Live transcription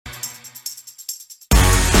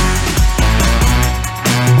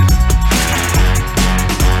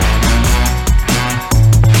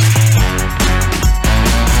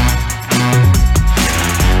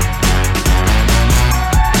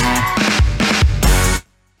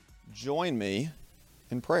join me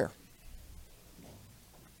in prayer?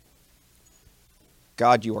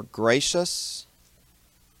 God, you are gracious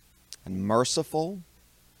and merciful.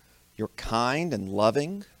 You're kind and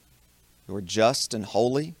loving. You are just and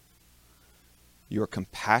holy. You are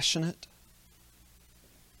compassionate.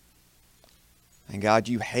 And God,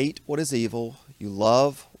 you hate what is evil. You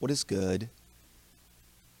love what is good.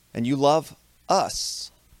 And you love us,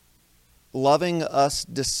 loving us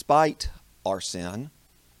despite our sin,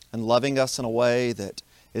 and loving us in a way that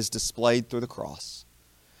is displayed through the cross.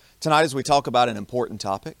 Tonight, as we talk about an important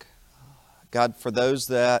topic, God, for those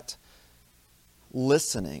that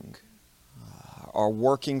listening are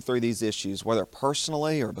working through these issues, whether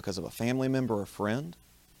personally or because of a family member or friend,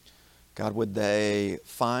 God, would they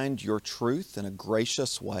find your truth in a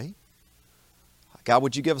gracious way? God,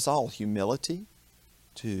 would you give us all humility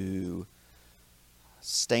to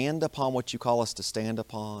stand upon what you call us to stand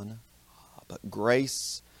upon, but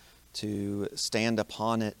grace to stand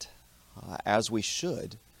upon it as we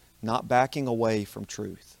should, not backing away from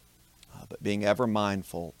truth, but being ever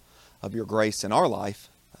mindful of your grace in our life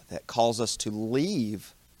that calls us to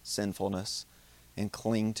leave sinfulness and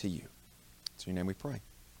cling to you. It's in your name we pray.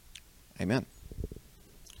 Amen.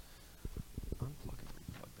 Unplug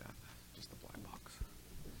that. Just the black box.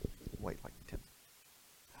 Wait like 10.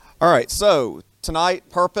 All right, so tonight,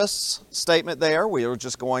 purpose statement there. We are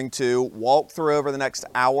just going to walk through over the next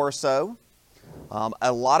hour or so.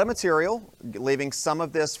 A lot of material, leaving some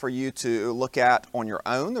of this for you to look at on your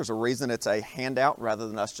own. There's a reason it's a handout rather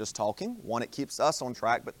than us just talking. One, it keeps us on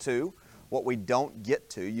track, but two, what we don't get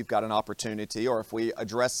to, you've got an opportunity, or if we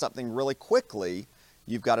address something really quickly,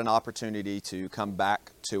 you've got an opportunity to come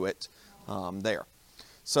back to it there.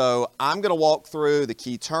 So I'm going to walk through the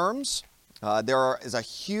key terms. There is a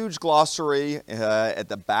huge glossary at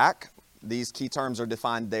the back. These key terms are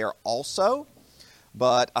defined there also.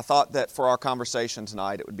 But I thought that for our conversation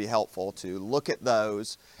tonight, it would be helpful to look at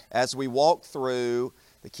those as we walk through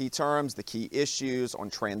the key terms, the key issues on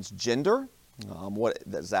transgender. What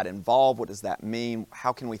does that involve? What does that mean?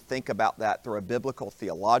 How can we think about that through a biblical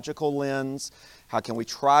theological lens? How can we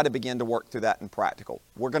try to begin to work through that in practical?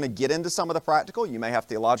 We're going to get into some of the practical. You may have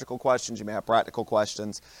theological questions. You may have practical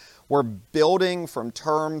questions. We're building from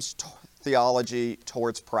terms theology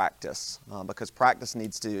towards practice because practice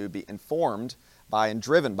needs to be informed by and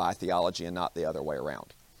driven by theology and not the other way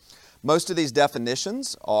around. Most of these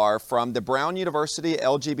definitions are from the Brown University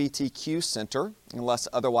LGBTQ Center, unless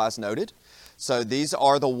otherwise noted. So these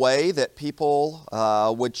are the way that people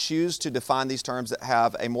would choose to define these terms that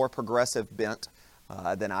have a more progressive bent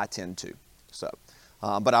than I tend to.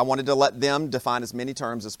 But I wanted to let them define as many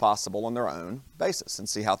terms as possible on their own basis and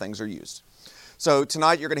see how things are used. So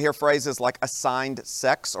tonight you're going to hear phrases like assigned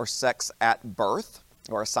sex or sex at birth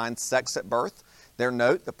or assigned sex at birth. Their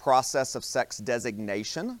note, the process of sex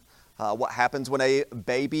designation. What happens when a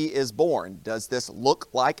baby is born? Does this look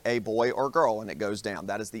like a boy or girl? And it goes down.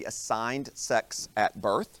 That is the assigned sex at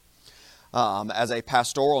birth. As a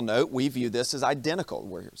pastoral note, we view this as identical.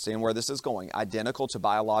 We're seeing where this is going. Identical to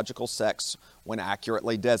biological sex when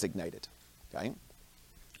accurately designated. Okay.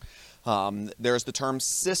 There's the term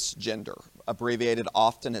cisgender, abbreviated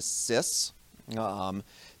often as cis.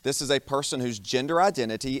 This is a person whose gender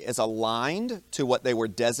identity is aligned to what they were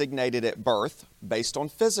designated at birth based on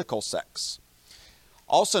physical sex.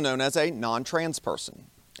 Also known as a non-trans person.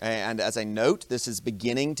 And as a note, this is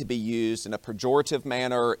beginning to be used in a pejorative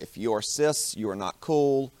manner. If you are cis, you are not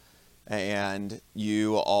cool, and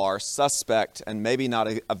you are suspect and maybe not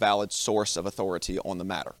a valid source of authority on the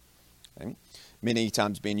matter. Okay? Many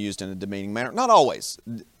times being used in a demeaning manner. Not always,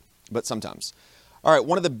 but sometimes. All right,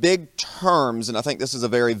 one of the big terms, and I think this is a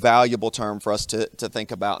very valuable term for us to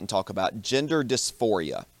think about and talk about, gender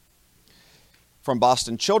dysphoria. From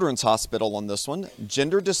Boston Children's Hospital on this one,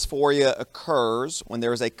 gender dysphoria occurs when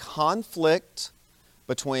there is a conflict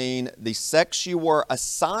between the sex you were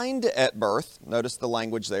assigned at birth. Notice the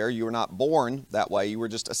language there. You were not born that way. You were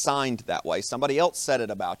just assigned that way. Somebody else said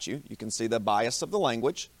it about you. You can see the bias of the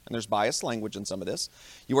language, and there's biased language in some of this.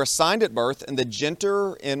 You were assigned at birth, and the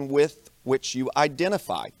gender in with which you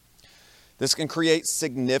identify. This can create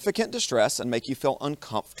significant distress and make you feel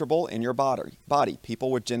uncomfortable in your body.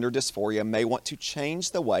 People with gender dysphoria may want to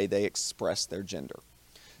change the way they express their gender.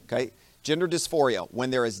 Okay? Gender dysphoria,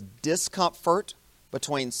 when there is discomfort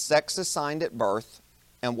between sex assigned at birth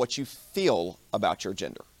and what you feel about your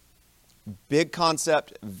gender. Big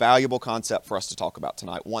concept, valuable concept for us to talk about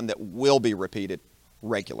tonight, one that will be repeated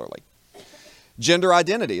regularly. Gender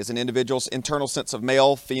identity is an individual's internal sense of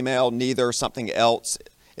male, female, neither, something else.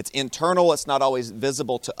 It's internal. It's not always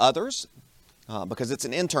visible to others because it's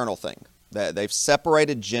an internal thing. They've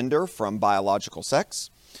separated gender from biological sex.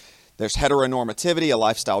 There's heteronormativity, a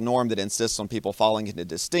lifestyle norm that insists on people falling into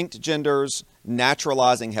distinct genders,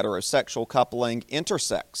 naturalizing heterosexual coupling,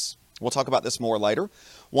 intersex. We'll talk about this more later.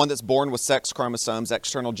 One that's born with sex chromosomes,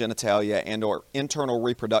 external genitalia, and or internal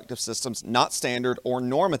reproductive systems not standard or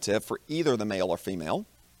normative for either the male or female.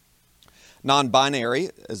 Non-binary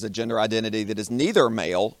is a gender identity that is neither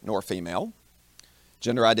male nor female.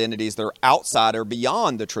 Gender identities that are outside or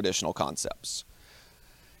beyond the traditional concepts.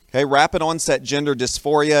 Okay, rapid onset gender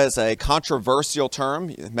dysphoria is a controversial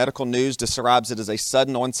term. Medical news describes it as a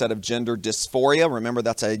sudden onset of gender dysphoria. Remember,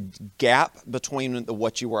 that's a gap between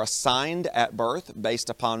what you were assigned at birth based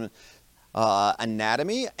upon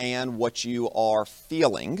anatomy and what you are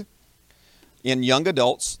feeling in young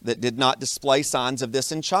adults that did not display signs of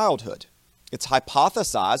this in childhood. It's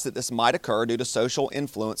hypothesized that this might occur due to social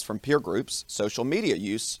influence from peer groups, social media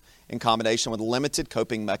use, in combination with limited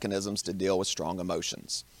coping mechanisms to deal with strong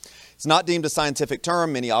emotions. It's not deemed a scientific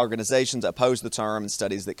term. Many organizations oppose the term and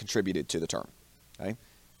studies that contributed to the term. Okay?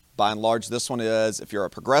 By and large, this one is, if you're a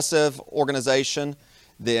progressive organization,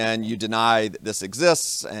 then you deny that this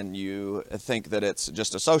exists and you think that it's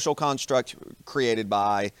just a social construct created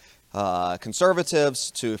by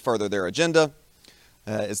conservatives to further their agenda.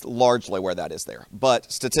 Is largely where that is there.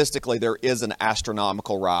 But statistically, there is an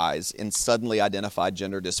astronomical rise in suddenly identified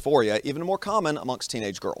gender dysphoria, even more common amongst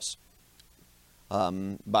teenage girls.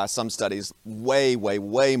 By some studies, way, way,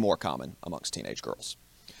 way more common amongst teenage girls.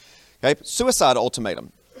 Okay, suicide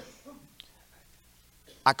ultimatum.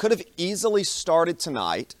 I could have easily started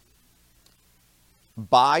tonight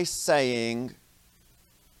by saying,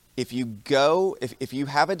 if you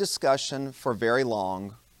have a discussion for very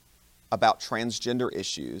long about transgender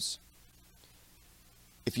issues,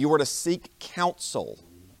 if you were to seek counsel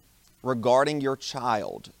regarding your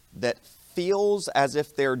child that feels as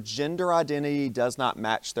if their gender identity does not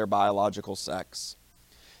match their biological sex,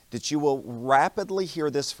 that you will rapidly hear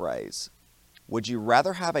this phrase: would you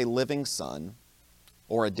rather have a living son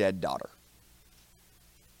or a dead daughter?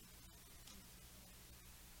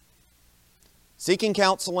 Seeking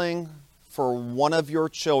counseling for one of your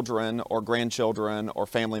children or grandchildren or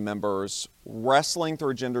family members wrestling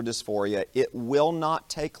through gender dysphoria, it will not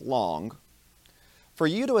take long for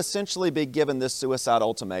you to essentially be given this suicide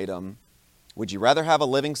ultimatum: would you rather have a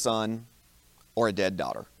living son or a dead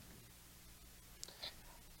daughter?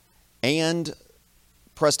 And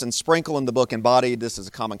Preston Sprinkle in the book Embodied, this is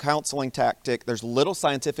a common counseling tactic. There's little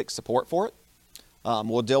scientific support for it.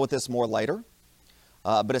 We'll deal with this more later.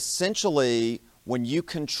 But essentially, when you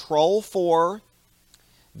control for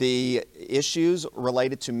the issues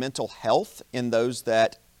related to mental health in those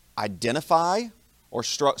that identify or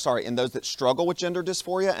in those that struggle with gender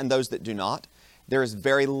dysphoria and those that do not, there is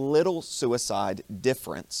very little suicide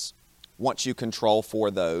difference once you control for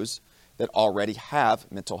those that already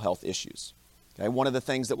have mental health issues. Okay, one of the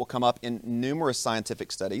things that will come up in numerous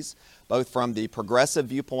scientific studies, both from the progressive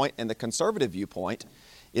viewpoint and the conservative viewpoint,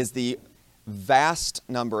 is the vast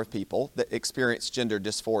number of people that experience gender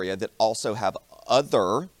dysphoria that also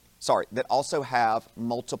have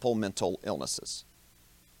multiple mental illnesses.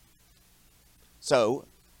 So,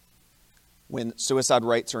 when suicide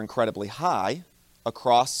rates are incredibly high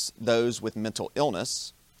across those with mental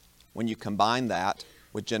illness, when you combine that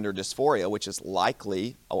with gender dysphoria,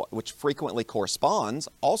 which frequently corresponds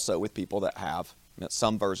also with people that have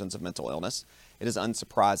some versions of mental illness, it is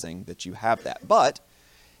unsurprising that you have that. But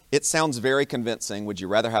it sounds very convincing. Would you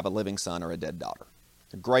rather have a living son or a dead daughter?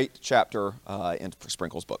 A great chapter in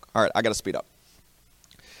Sprinkle's book. All right, I got to speed up.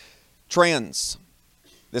 Trans.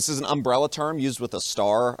 This is an umbrella term used with a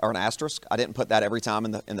star or an asterisk. I didn't put that every time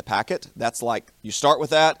in the packet. That's like you start with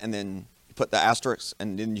that and then you put the asterisk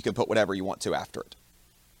and then you can put whatever you want to after it.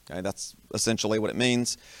 Okay, that's essentially what it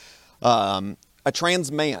means. A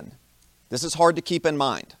trans man. This is hard to keep in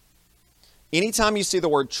mind. Anytime you see the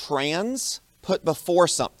word trans put before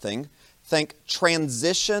something, think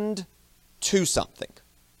transitioned to something.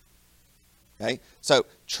 Okay, so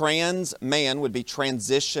trans man would be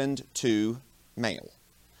transitioned to male.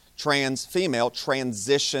 Trans female,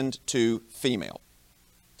 transitioned to female.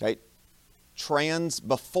 Okay, trans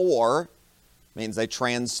before means they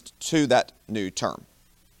trans to that new term.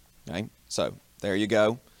 Okay, so there you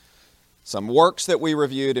go. Some works that we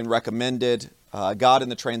reviewed and recommended. God in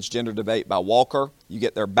the Transgender Debate by Walker. You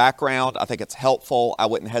get their background. I think it's helpful. I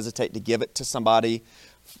wouldn't hesitate to give it to somebody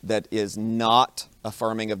that is not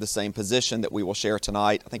affirming of the same position that we will share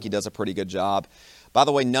tonight. I think he does a pretty good job. By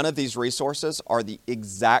the way, none of these resources are the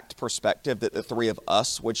exact perspective that the three of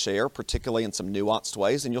us would share, particularly in some nuanced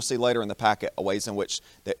ways. And you'll see later in the packet ways in which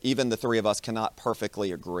even the three of us cannot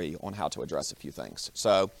perfectly agree on how to address a few things.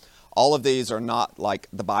 So all of these are not like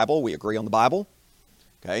the Bible. We agree on the Bible.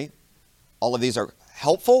 Okay? All of these are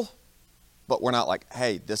helpful, but we're not like,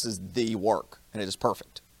 hey, this is the work, and it is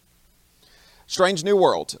perfect. Strange New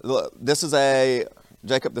World. This is a...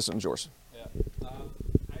 Jacob, this one's yours. Yeah.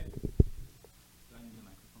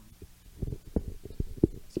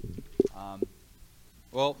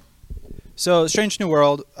 So Strange New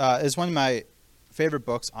World is one of my favorite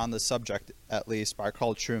books on the subject, at least, by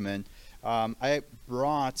Carl Trueman. I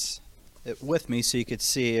brought it with me so you could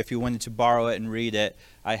see. If you wanted to borrow it and read it,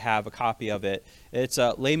 I have a copy of it. It's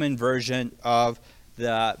a layman version of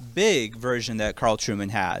the big version that Carl Trueman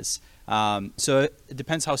has. So it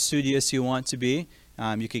depends how studious you want to be.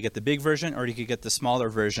 You could get the big version or you could get the smaller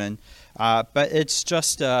version. But it's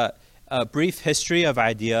just a brief history of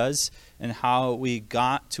ideas and how we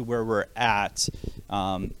got to where we're at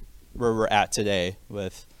today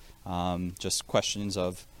with just questions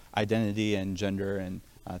of identity and gender and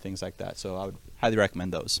things like that. So I would highly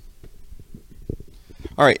recommend those.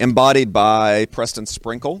 All right, Embodied by Preston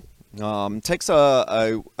Sprinkle. Takes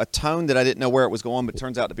a tone that I didn't know where it was going, but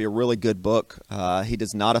turns out to be a really good book. He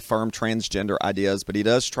does not affirm transgender ideas, but he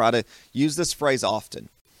does try to use this phrase often.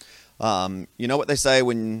 You know what they say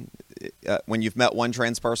when you've met one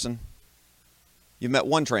trans person? You've met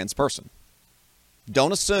one trans person.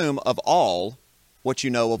 Don't assume of all what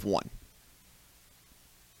you know of one.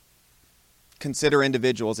 Consider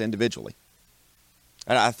individuals individually.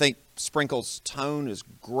 And I think Sprinkle's tone is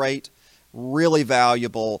great, really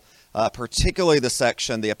valuable, particularly the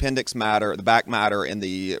section, the appendix matter, the back matter in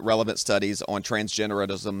the relevant studies on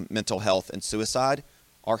transgenderism, mental health, and suicide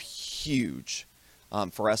are huge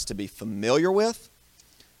for us to be familiar with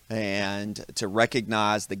and to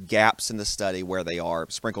recognize the gaps in the study where they are.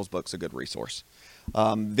 Sprinkle's book's a good resource.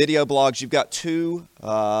 Video blogs, you've got two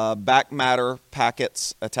back matter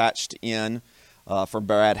packets attached in from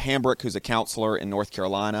Brad Hambrick, who's a counselor in North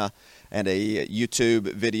Carolina, and a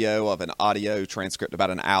YouTube video of an audio transcript, about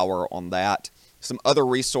an hour on that. Some other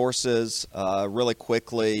resources, really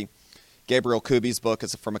quickly. Gabriel Kubi's book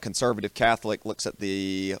is from a conservative Catholic, looks at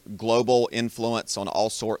the global influence on all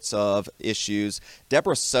sorts of issues.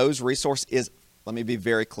 Deborah So's resource is, let me be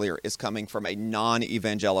very clear, is coming from a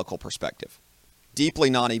non-evangelical perspective. Deeply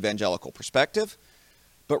non-evangelical perspective,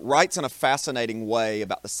 but writes in a fascinating way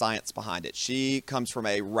about the science behind it. She comes from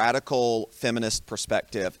a radical feminist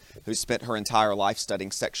perspective who spent her entire life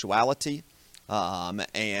studying sexuality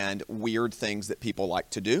and weird things that people like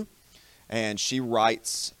to do. And she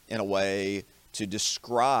writes in a way to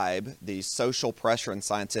describe the social pressure and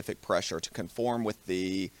scientific pressure to conform with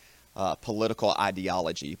the political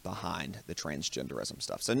ideology behind the transgenderism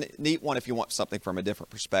stuff. So neat one if you want something from a different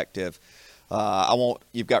perspective.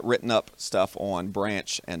 You've got written up stuff on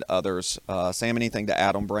Branch and others. Sam, anything to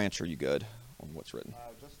add on Branch, or are you good on what's written?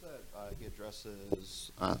 Just that he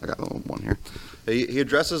addresses, I got one here. He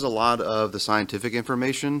addresses a lot of the scientific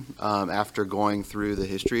information after going through the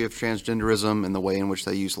history of transgenderism and the way in which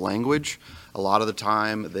they use language. A lot of the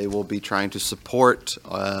time they will be trying to support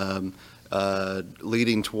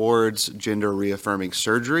leading towards gender reaffirming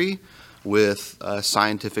surgery with a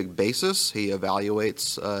scientific basis. He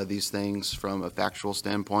evaluates these things from a factual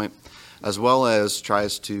standpoint, as well as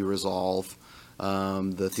tries to resolve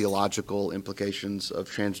the theological implications of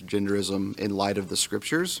transgenderism in light of the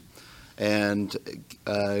scriptures, and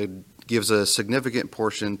gives a significant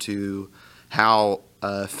portion to how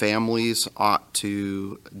families ought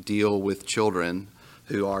to deal with children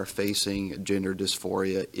who are facing gender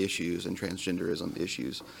dysphoria issues and transgenderism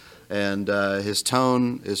issues. And his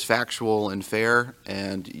tone is factual and fair,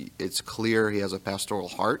 and it's clear he has a pastoral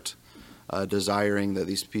heart, desiring that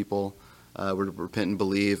these people would repent and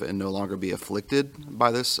believe and no longer be afflicted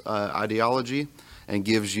by this ideology, and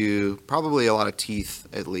gives you probably a lot of teeth,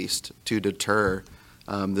 at least, to deter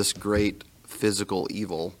this great physical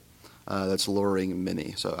evil that's luring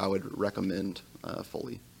many. So I would recommend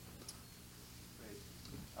fully.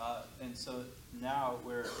 And so now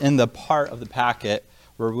we're in the part of the packet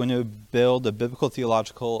we're going to build a biblical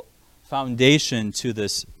theological foundation to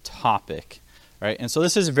this topic, right? And so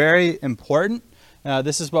this is very important.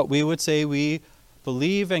 This is what we would say we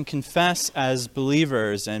believe and confess as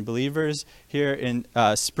believers, and believers here in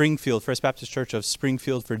Springfield, First Baptist Church of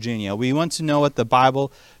Springfield, Virginia. We want to know what the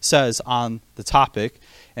Bible says on the topic,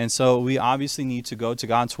 and so we obviously need to go to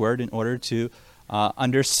God's Word in order to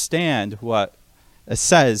understand what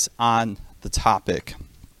says on the topic.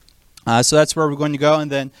 So that's where we're going to go,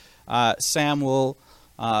 and then Sam will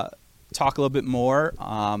talk a little bit more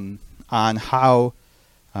on how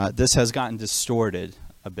this has gotten distorted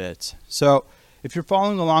a bit. So if you're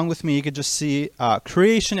following along with me, you could just see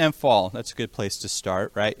creation and fall. That's a good place to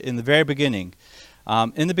start, right? In the very beginning.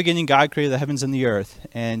 In the beginning, God created the heavens and the earth,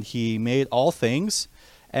 and he made all things,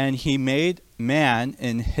 and he made man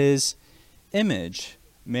in his image.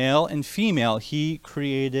 Male and female, he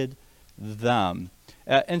created them.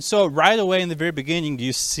 And so right away in the very beginning,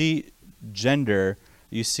 you see gender.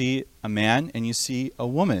 You see a man and you see a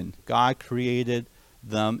woman. God created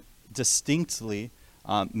them distinctly,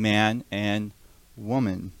 man and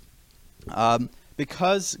woman.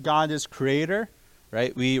 Because God is creator,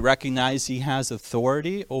 right, we recognize he has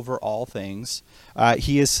authority over all things.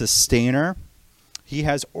 He is sustainer. He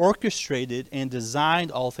has orchestrated and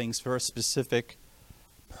designed all things for a specific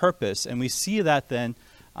purpose. And we see that then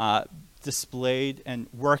displayed and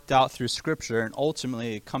worked out through Scripture. And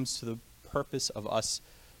ultimately, it comes to the purpose of us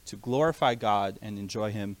to glorify God and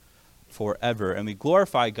enjoy him forever. And we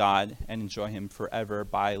glorify God and enjoy him forever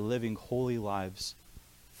by living holy lives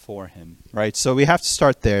for him. Right? So we have to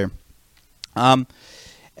start there.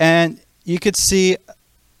 And you could see,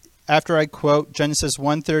 after I quote Genesis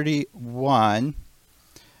 1:31,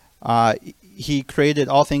 he created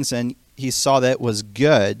all things and he saw that it was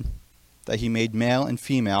good, that he made male and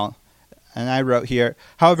female. And I wrote here,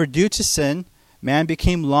 however, due to sin, man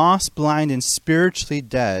became lost, blind, and spiritually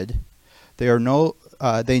dead. They no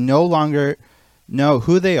longer know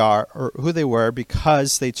who they are or who they were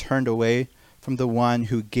because they turned away from the one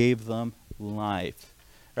who gave them life.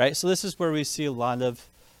 Right? So this is where we see a lot of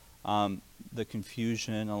the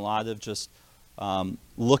confusion, a lot of just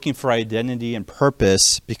looking for identity and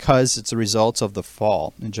purpose because it's a result of the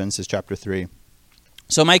fall in Genesis chapter 3.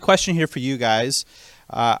 So my question here for you guys,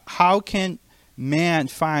 how can man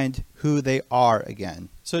find who they are again?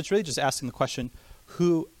 So it's really just asking the question,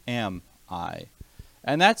 who am I?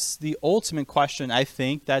 And that's the ultimate question, I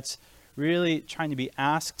think, that's really trying to be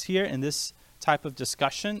asked here in this type of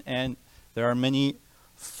discussion. And there are many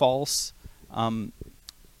false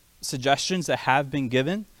suggestions that have been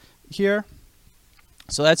given here.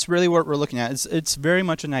 So that's really what we're looking at. It's very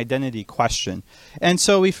much an identity question. And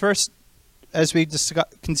so we first, as we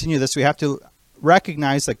continue this, we have to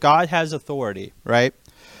recognize that God has authority, right?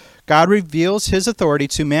 God reveals his authority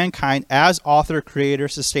to mankind as author, creator,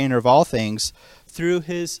 sustainer of all things through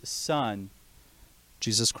his Son,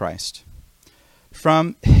 Jesus Christ.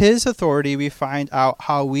 From his authority, we find out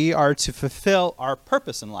how we are to fulfill our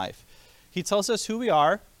purpose in life. He tells us who we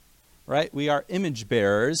are, right? We are image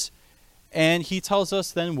bearers, and he tells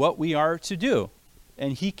us then what we are to do.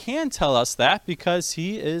 And he can tell us that because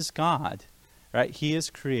he is God, right? He is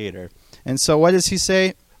creator. And so what does he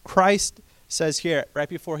say? Christ says here, right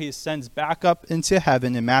before he ascends back up into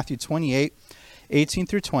heaven in Matthew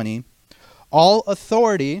 28:18-20, all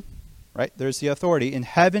authority, right, there's the authority, in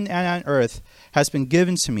heaven and on earth has been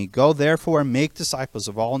given to me. Go therefore and make disciples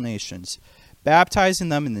of all nations, baptizing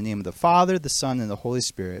them in the name of the Father, the Son, and the Holy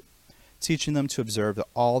Spirit, teaching them to observe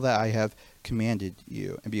all that I have commanded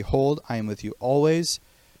you. And behold, I am with you always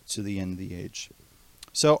to the end of the age.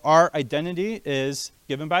 So our identity is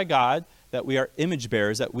given by God, that we are image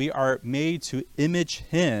bearers, that we are made to image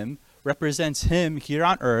him, represents him here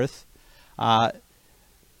on earth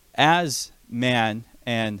as man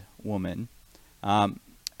and woman.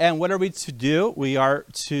 And what are we to do? We are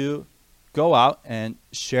to go out and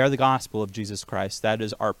share the gospel of Jesus Christ. That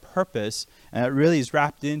is our purpose, and it really is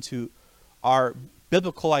wrapped into our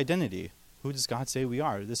biblical identity. Who does God say we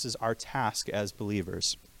are? This is our task as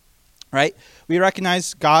believers, right? We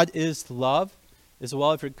recognize God is love as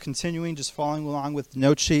well. If you're continuing, just following along with the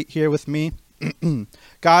note sheet here with me,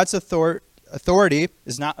 God's authority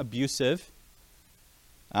is not abusive,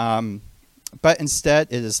 but instead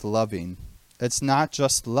it is loving. It's not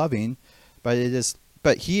just loving,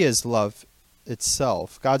 but he is love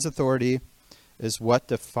itself. God's authority is what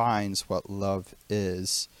defines what love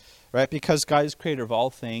is, right? Because God is creator of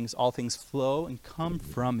all things flow and come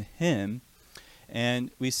from him.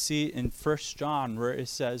 And we see in 1 John where it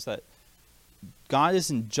says that God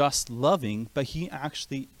isn't just loving, but he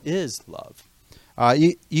actually is love.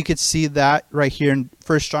 You could see that right here in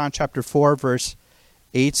 1 John chapter 4, verse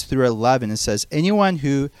 8-11. It says, anyone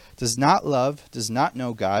who does not love does not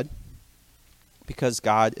know God, because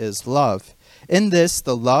God is love. In this,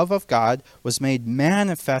 the love of God was made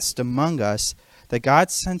manifest among us, that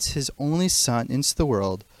God sent his only Son into the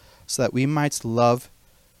world so that we might love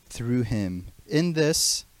through him. In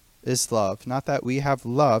this is love, not that we have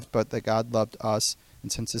loved, but that God loved us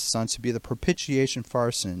and sent his Son to be the propitiation for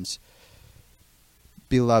our sins.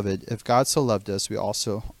 Beloved, if God so loved us, we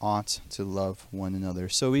also ought to love one another.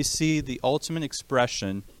 So we see the ultimate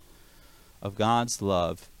expression of God's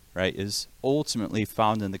love, right, is ultimately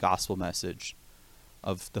found in the gospel message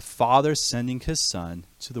of the Father sending his Son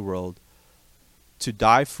to the world to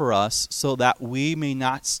die for us so that we may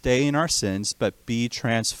not stay in our sins but be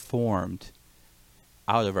transformed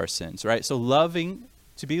out of our sins, right? So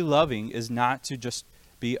to be loving is not to just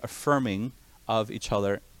be affirming of each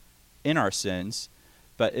other in our sins,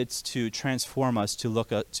 but it's to transform us, to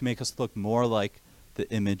make us look more like the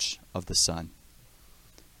image of the Son,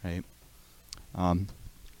 right?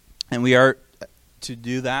 And we are to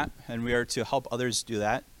do that, and we are to help others do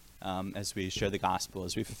that as we share the gospel,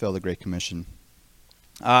 as we fulfill the Great Commission.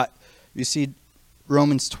 You see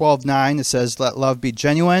Romans 12:9, it says, let love be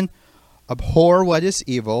genuine, abhor what is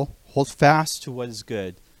evil, hold fast to what is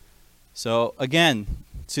good. So again,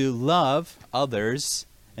 to love others,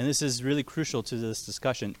 and this is really crucial to this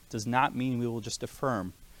discussion, does not mean we will just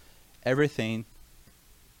affirm everything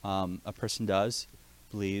a person does,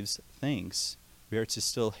 believes, thinks. We are to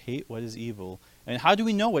still hate what is evil. And how do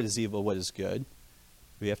we know what is evil, what is good?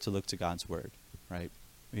 We have to look to God's word, right?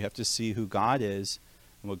 We have to see who God is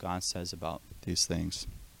and what God says about these things.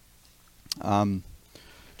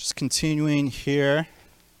 Just continuing here.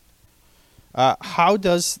 How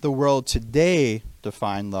does the world today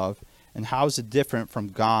define love, and how is it different from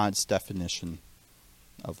God's definition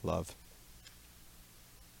of love?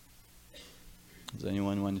 Does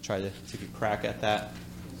anyone want to try to take a crack at that?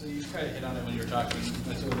 So you kind of hit on it when you were talking.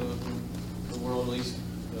 So the world, at least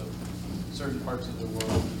certain parts of the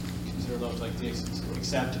world, consider love like to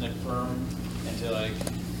accept and affirm, and to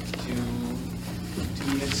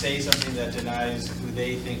even say something that denies who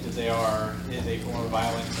they think that they are is a form of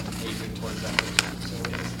violence and hatred towards that person. So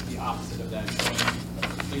it's the opposite of that.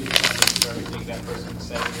 Completely acceptance of everything that person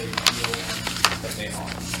says they feel that they are.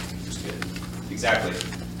 Which is good. Exactly.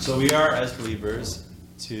 So we are, as believers,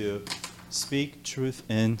 to speak truth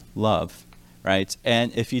in love, right?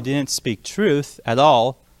 And if you didn't speak truth at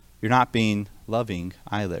all, you're not being loving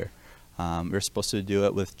either. We're supposed to do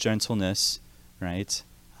it with gentleness, right?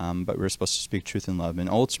 But we're supposed to speak truth in love. And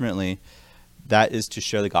ultimately, that is to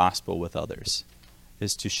share the gospel with others,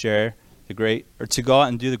 is to share to go out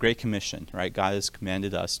and do the Great Commission, right? God has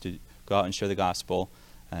commanded us to go out and share the gospel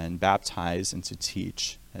and baptize and to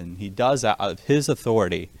teach. And he does that out of his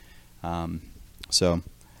authority. And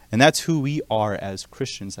that's who we are as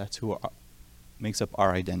Christians. That's who makes up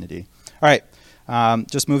our identity. All right,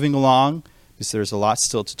 just moving along, because there's a lot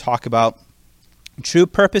still to talk about. True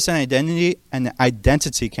purpose and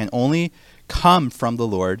identity can only come from the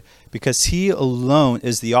Lord, because he alone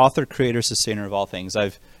is the author, creator, sustainer of all things.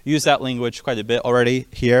 I've used that language quite a bit already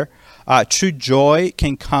here. True joy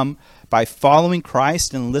can come by following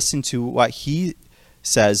Christ and listening to what he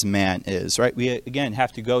says man is, right? We, again,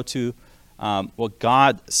 have to go to what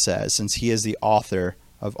God says, since he is the author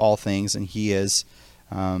of all things, and he has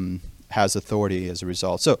authority as a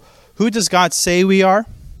result. So who does God say we are?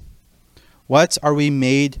 What are we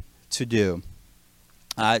made to do?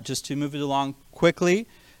 Just to move it along quickly,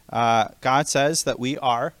 God says that we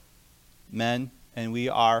are men and we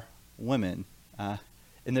are women.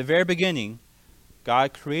 In the very beginning,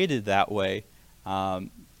 God created that way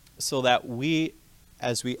so that we,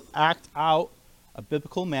 as we act out a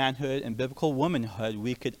biblical manhood and biblical womanhood,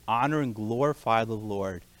 we could honor and glorify the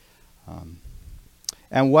Lord.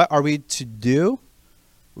 And what are we to do?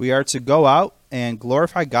 We are to go out and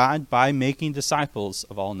glorify God by making disciples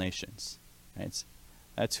of all nations. Right?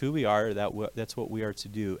 That's who we are. That's what we are to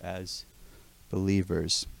do as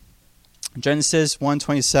believers. Genesis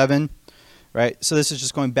 1:27, right? So this is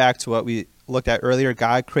just going back to what we looked at earlier.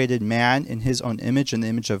 God created man in his own image. In the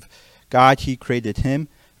image of God, he created him.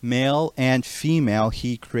 Male and female,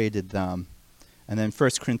 he created them. And then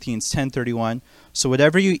 1 Corinthians 10:31, so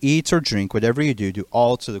whatever you eat or drink, whatever you do, do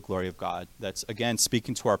all to the glory of God. That's, again,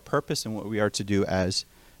 speaking to our purpose and what we are to do as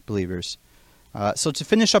believers. So to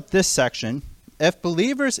finish up this section, if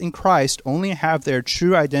believers in Christ only have their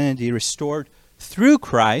true identity restored through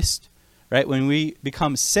Christ, right, when we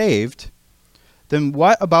become saved, then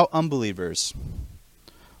what about unbelievers?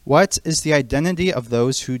 What is the identity of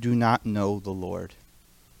those who do not know the Lord?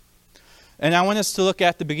 And I want us to look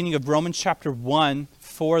at the beginning of Romans chapter 1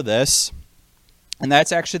 for this. And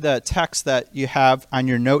that's actually the text that you have on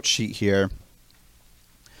your note sheet here.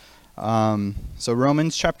 So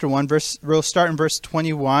Romans chapter 1, we'll start in verse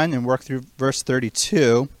 21 and work through verse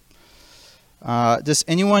 32. Does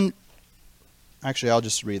anyone... Actually, I'll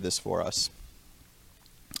just read this for us.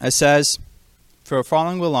 It says, for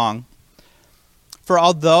following along, For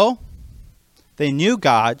although they knew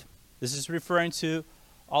God, this is referring to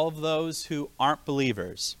all of those who aren't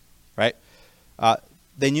believers, right?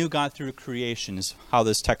 They knew God through creation is how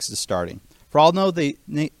this text is starting. For although they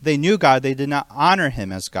knew God, they did not honor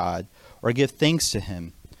him as God or give thanks to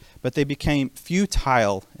him, but they became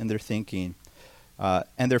futile in their thinking,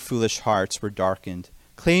 and their foolish hearts were darkened.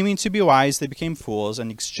 Claiming to be wise, they became fools and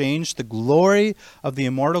exchanged the glory of the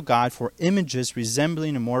immortal God for images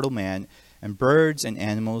resembling a mortal man and birds and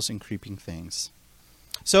animals and creeping things.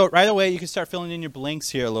 So right away, you can start filling in your blanks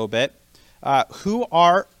here a little bit. Who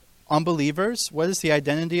are unbelievers? What is the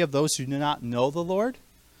identity of those who do not know the Lord?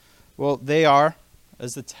 Well, they are,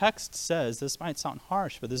 as the text says, this might sound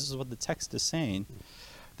harsh, but this is what the text is saying.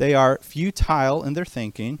 They are futile in their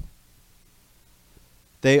thinking.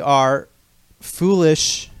 They are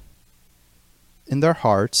foolish in their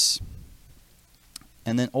hearts.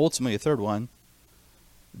 And then ultimately, a third one,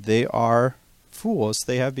 they are fools.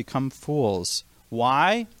 They have become fools.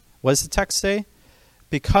 Why? What does the text say?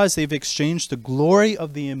 Because they've exchanged the glory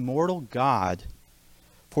of the immortal God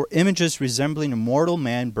for images resembling a mortal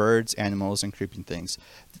man, birds, animals, and creeping things.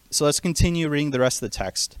 So let's continue reading the rest of the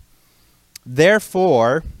text.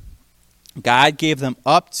 Therefore, God gave them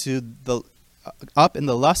up in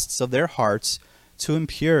the lusts of their hearts to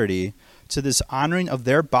impurity, to dishonoring of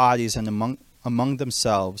their bodies and among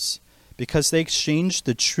themselves, because they exchanged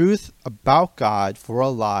the truth about God for a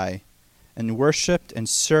lie, and worshipped and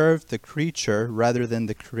served the creature rather than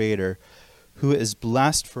the Creator, who is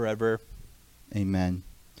blessed forever. Amen.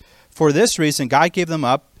 For this reason, God gave them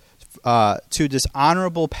up to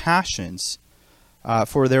dishonorable passions.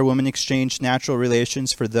 For their women exchanged natural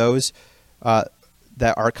relations for those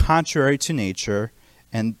that are contrary to nature,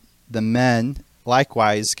 and the men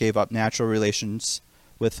likewise gave up natural relations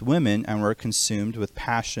with women and were consumed with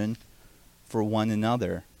passion for one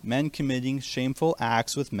another, men committing shameful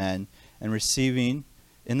acts with men and receiving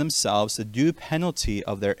in themselves the due penalty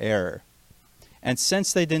of their error. And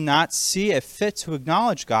since they did not see it fit to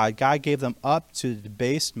acknowledge God, God gave them up to the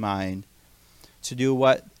debased mind to do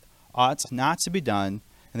what ought not to be done,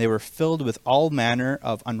 and they were filled with all manner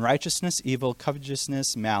of unrighteousness, evil,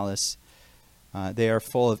 covetousness, malice. They are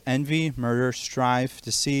full of envy, murder, strife,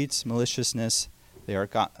 deceit, maliciousness. They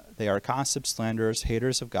are gossips, slanderers,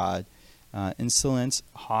 haters of God, insolent,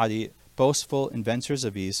 haughty, boastful, inventors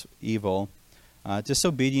of evil,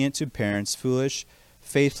 disobedient to parents, foolish,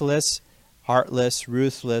 faithless, heartless,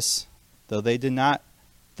 ruthless. Though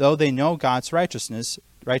they know God's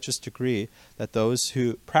righteous decree that those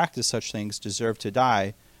who practice such things deserve to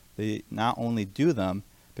die, they not only do them,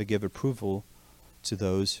 but give approval to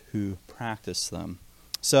those who practice them.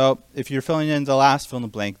 So if you're filling in the last fill in the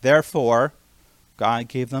blank, therefore, God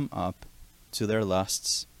gave them up to their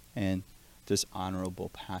lusts and dishonorable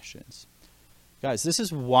passions. Guys, this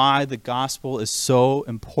is why the gospel is so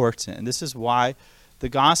important. And this is why the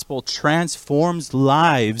gospel transforms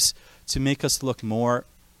lives to make us look more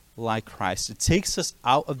like Christ. It takes us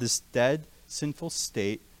out of this dead, sinful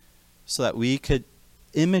state so that we could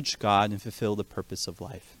image God and fulfill the purpose of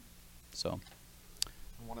life. So,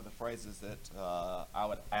 one of the phrases that I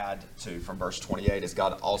would add to from verse 28 is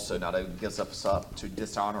God also not only gives us up to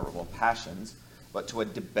dishonorable passions, but to a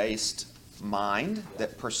debased mind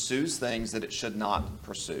that pursues things that it should not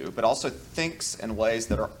pursue, but also thinks in ways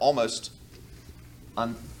that are almost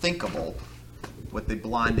unthinkable with the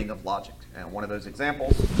blinding of logic. And one of those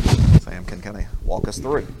examples, Sam can kind of walk us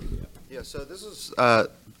through. Yeah, so this is a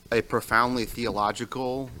profoundly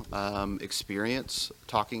theological experience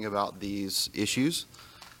talking about these issues,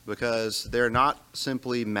 because they're not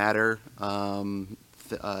simply matter.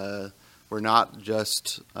 We're not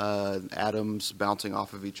just atoms bouncing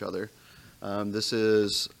off of each other. This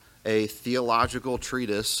is a theological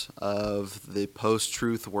treatise of the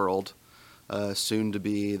post-truth world, soon to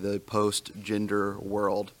be the post-gender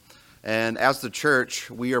world. And as the church,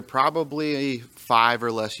 we are probably 5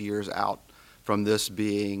 or less years out from this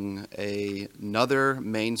being another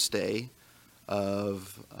mainstay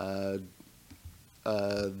of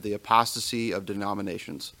the apostasy of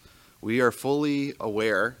denominations. We are fully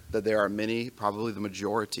aware that there are many, probably the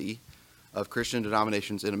majority, of Christian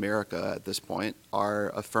denominations in America at this point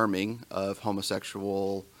are affirming of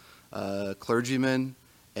homosexual clergymen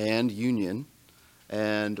and union.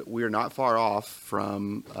 And we are not far off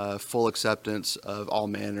from full acceptance of all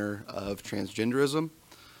manner of transgenderism.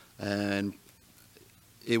 And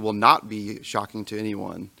it will not be shocking to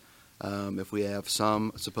anyone if we have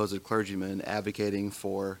some supposed clergymen advocating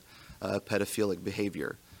for pedophilic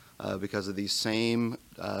behavior because of these same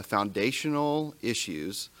foundational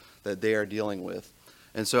issues that they are dealing with.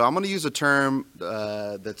 And so I'm going to use a term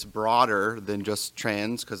that's broader than just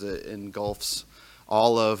trans because it engulfs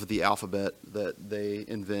all of the alphabet that they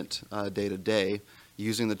invent day to day,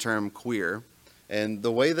 using the term queer. And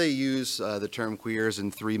the way they use the term queer is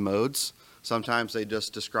in three modes. Sometimes they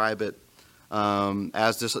just describe it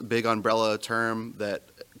as this big umbrella term that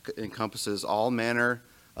encompasses all manner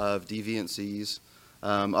of deviancies.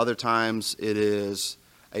 Other times it is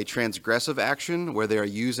a transgressive action where they are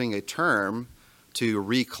using a term to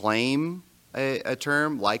reclaim a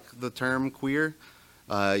term like the term queer.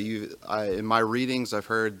 In my readings, I've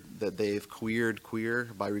heard that they've queered queer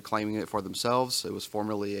by reclaiming it for themselves. It was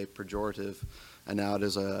formerly a pejorative, and now it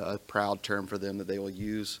is a proud term for them that they will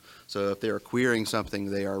use. So if they are queering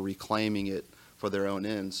something, they are reclaiming it for their own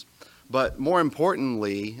ends. But more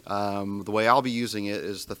importantly, the way I'll be using it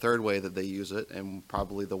is the third way that they use it, and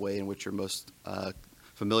probably the way in which you're most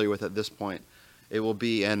familiar with at this point. It will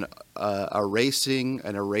be an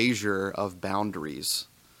erasure of boundaries.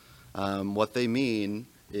 What they mean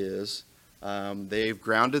is they've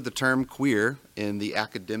grounded the term queer in the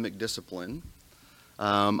academic discipline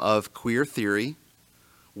of queer theory,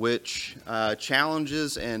 which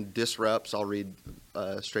challenges and disrupts, I'll read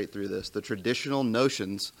straight through this, the traditional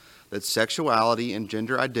notions that sexuality and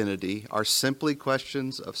gender identity are simply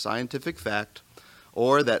questions of scientific fact,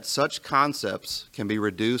 or that such concepts can be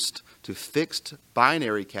reduced to fixed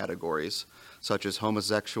binary categories, such as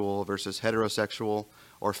homosexual versus heterosexual,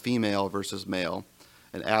 or female versus male.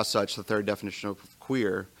 And as such, the third definition of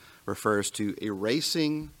queer refers to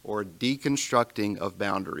erasing or deconstructing of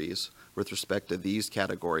boundaries with respect to these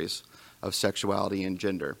categories of sexuality and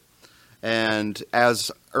gender. And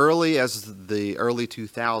as early as the early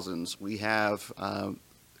 2000s, we have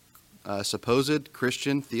supposed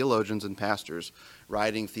Christian theologians and pastors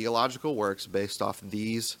writing theological works based off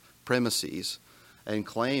these premises and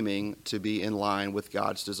claiming to be in line with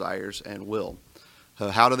God's desires and will. So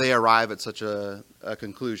how do they arrive at such a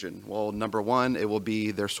conclusion? Well, number one, it will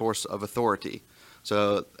be their source of authority.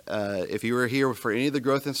 So if you were here for any of the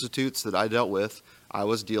growth institutes that I dealt with, I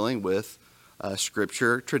was dealing with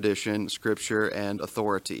scripture, tradition, scripture, and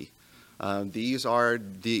authority. These are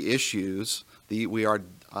the issues. We are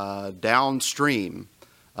downstream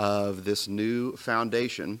of this new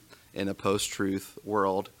foundation in a post-truth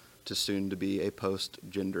world to soon to be a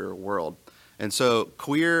post-gender world. And so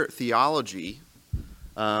queer theology,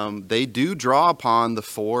 they do draw upon the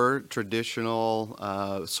four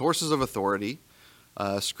traditional sources of authority,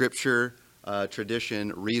 scripture,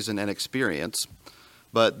 tradition, reason, and experience.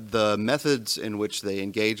 But the methods in which they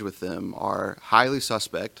engage with them are highly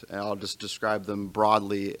suspect, and I'll just describe them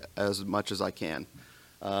broadly as much as I can.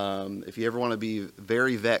 If you ever want to be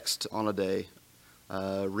very vexed on a day,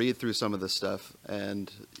 read through some of this stuff,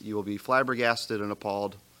 and you will be flabbergasted and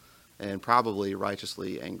appalled and probably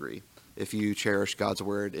righteously angry if you cherish God's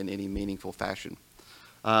word in any meaningful fashion.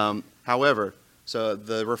 However, so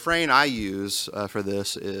the refrain I use for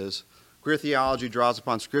this is, queer theology draws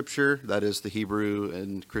upon Scripture, that is the Hebrew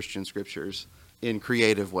and Christian Scriptures, in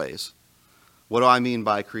creative ways. What do I mean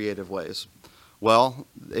by creative ways? Well,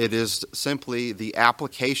 it is simply the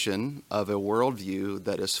application of a worldview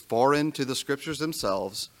that is foreign to the Scriptures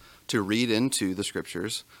themselves to read into the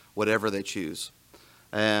Scriptures, whatever they choose.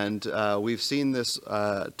 And we've seen this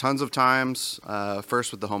tons of times,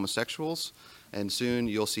 first with the homosexuals, and soon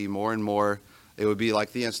you'll see more and more. It would be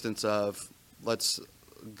like the instance of, let's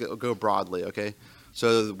go broadly, okay?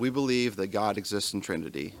 So we believe that God exists in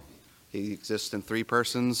Trinity. He exists in three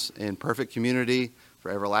persons in perfect community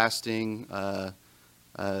for everlasting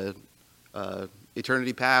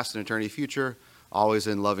eternity past and eternity future, always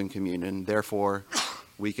in loving communion. Therefore,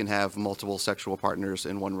 we can have multiple sexual partners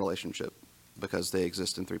in one relationship because they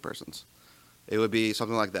exist in three persons. It would be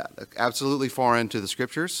something like that. Absolutely foreign to the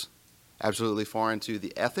Scriptures, absolutely foreign to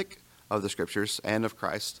the ethic of the Scriptures and of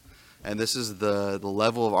Christ. And this is the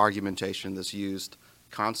level of argumentation that's used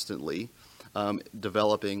constantly,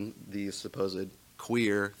 developing these supposed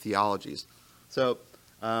queer theologies. So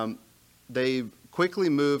they quickly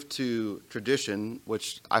moved to tradition,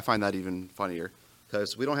 which I find that even funnier,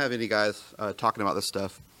 because we don't have any guys talking about this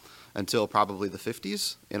stuff until probably the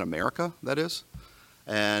 50s, in America, that is,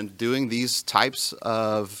 and doing these types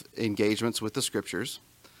of engagements with the Scriptures.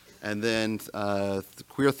 And then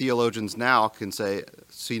queer theologians now can say,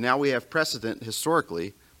 see, now we have precedent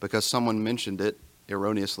historically because someone mentioned it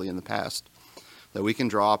erroneously in the past, that we can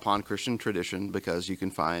draw upon Christian tradition because you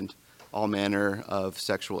can find all manner of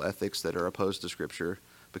sexual ethics that are opposed to Scripture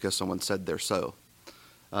because someone said they're so.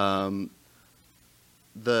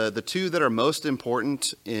 The two that are most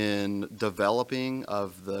important in developing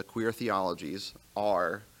of the queer theologies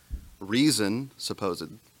are reason, supposed,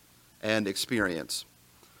 and experience.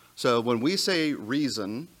 So when we say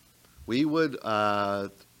reason, we would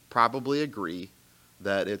probably agree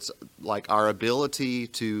that it's like our ability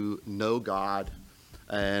to know God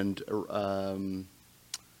and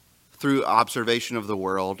through observation of the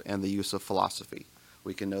world and the use of philosophy.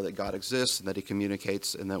 We can know that God exists and that he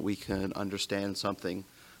communicates and that we can understand something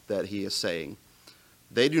that he is saying.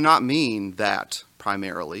 They do not mean that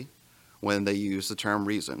primarily when they use the term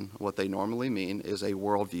reason. What they normally mean is a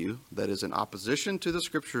worldview that is in opposition to the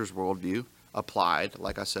Scriptures worldview applied,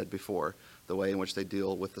 like I said before, the way in which they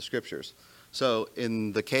deal with the Scriptures. So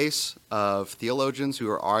in the case of theologians who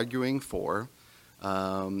are arguing for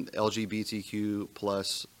LGBTQ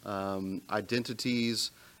plus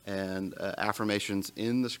identities and affirmations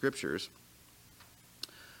in the Scriptures,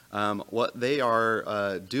 what they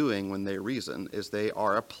are doing when they reason is they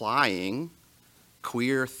are applying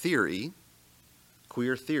queer theory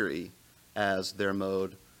as their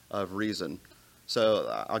mode of reason.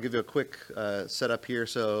 So I'll give you a quick setup here.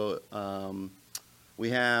 So we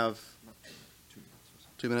have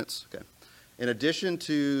 2 minutes. Okay. In addition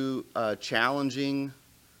to challenging,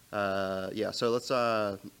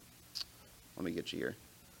 so let me get you here.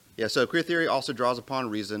 Yeah, so queer theory also draws upon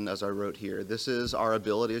reason, as I wrote here. This is our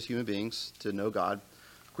ability as human beings to know God.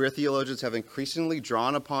 Queer theologians have increasingly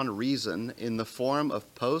drawn upon reason in the form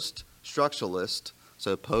of post-structuralist,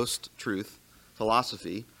 so post-truth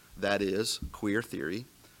philosophy, that is, queer theory,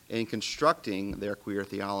 in constructing their queer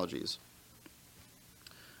theologies.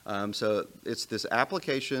 So it's this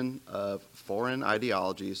application of foreign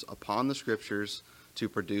ideologies upon the Scriptures to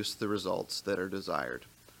produce the results that are desired.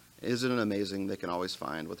 Isn't it amazing they can always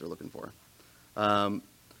find what they're looking for?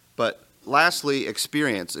 But lastly,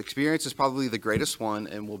 experience. Experience is probably the greatest one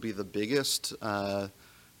and will be the biggest,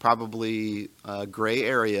 probably gray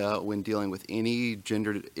area when dealing with any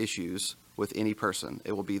gender issues with any person.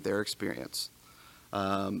 It will be their experience.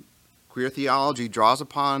 Queer theology draws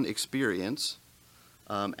upon experience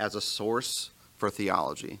as a source for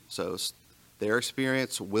theology. So their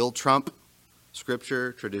experience will trump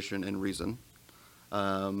Scripture, tradition, and reason.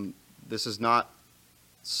 This is not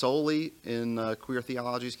solely in queer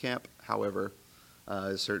theology's camp, however,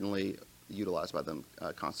 is certainly utilized by them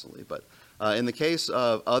constantly. But in the case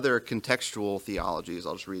of other contextual theologies,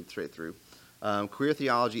 I'll just read straight through. Queer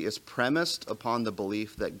theology is premised upon the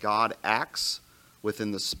belief that God acts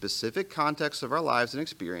within the specific context of our lives and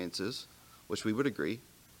experiences, which we would agree,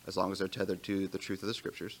 as long as they're tethered to the truth of the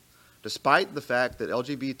Scriptures, despite the fact that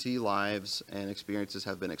LGBT lives and experiences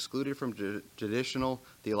have been excluded from traditional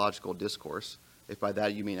theological discourse. If by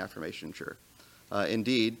that you mean affirmation, sure.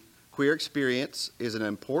 Indeed, queer experience is an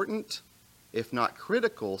important, if not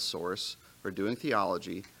critical, source for doing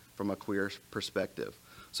theology from a queer perspective.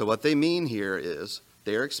 So what they mean here is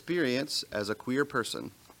their experience as a queer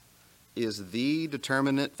person is the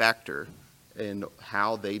determinant factor in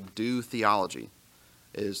how they do theology,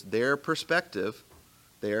 is their perspective,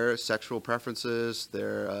 their sexual preferences,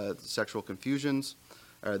 their sexual confusions,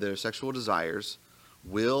 or their sexual desires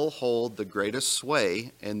will hold the greatest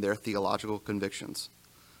sway in their theological convictions.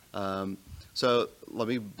 So let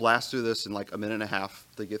me blast through this in like a minute and a half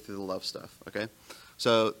to get through the love stuff, okay?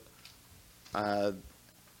 So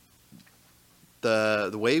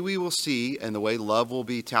the way we will see and the way love will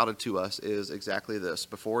be touted to us is exactly this.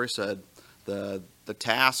 Before I said the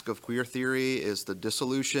task of queer theory is the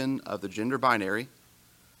dissolution of the gender binary,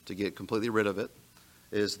 to get completely rid of it,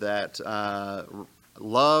 is that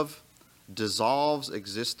love dissolves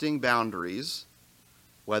existing boundaries,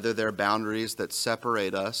 whether they're boundaries that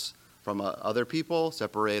separate us from other people,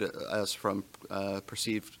 separate us from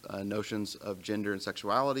perceived notions of gender and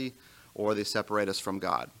sexuality, or they separate us from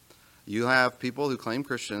God. You have people who claim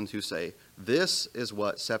Christians who say, this is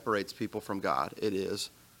what separates people from God. It is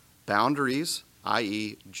boundaries,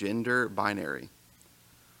 i.e. gender binary.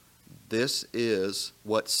 This is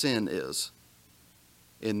what sin is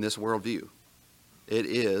in this worldview. It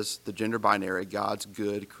is the gender binary, God's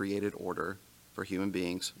good created order for human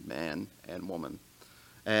beings, man and woman.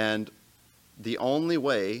 And the only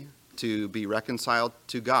way to be reconciled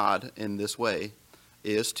to God in this way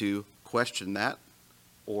is to question that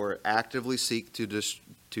or actively seek to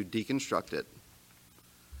deconstruct it.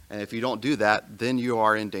 And if you don't do that, then you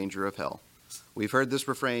are in danger of hell. We've heard this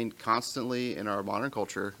refrain constantly in our modern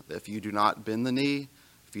culture. If you do not bend the knee,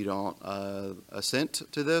 if you don't assent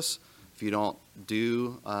to this, if you don't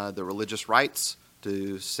do the religious rites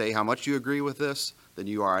to say how much you agree with this, then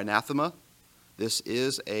you are anathema. This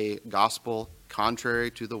is a gospel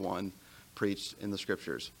contrary to the one preached in the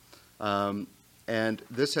Scriptures. And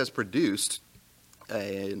this has produced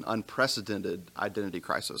an unprecedented identity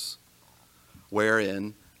crisis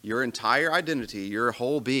wherein your entire identity, your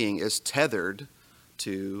whole being is tethered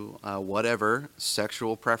to whatever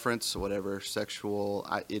sexual preference, whatever sexual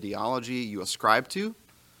ideology you ascribe to.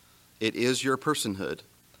 It is your personhood.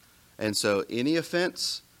 And so any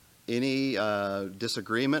offense, any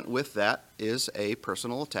disagreement with that is a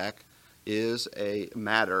personal attack, is a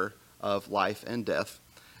matter of life and death.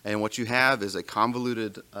 And what you have is a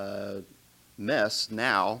convoluted mess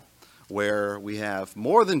now where we have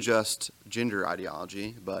more than just gender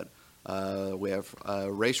ideology, but we have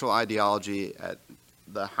racial ideology at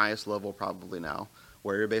the highest level probably now,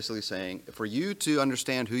 where you're basically saying, for you to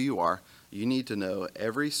understand who you are, you need to know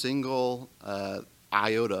every single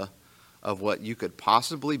iota of what you could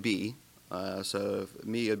possibly be. So if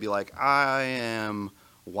me, it'd be like, I am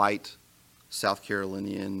white, South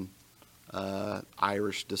Carolinian,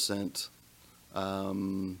 Irish descent,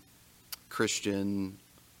 Christian,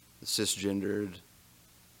 cisgendered,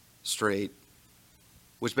 straight,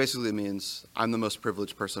 which basically means I'm the most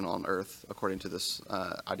privileged person on earth, according to this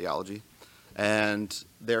ideology. And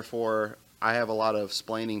therefore, I have a lot of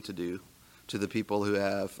splaining to do to the people who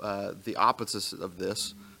have the opposites of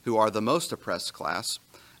this, who are the most oppressed class.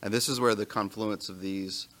 And this is where the confluence of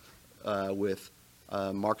these with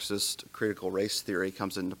Marxist critical race theory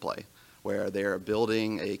comes into play, where they are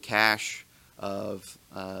building a cache of,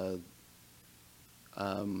 what's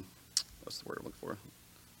the word I'm looking for?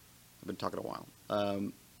 I've been talking a while.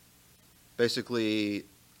 Basically,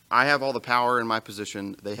 I have all the power in my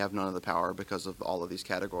position. They have none of the power because of all of these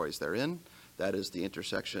categories they're in. That is the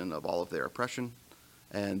intersection of all of their oppression,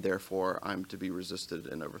 and therefore I'm to be resisted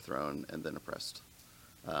and overthrown and then oppressed.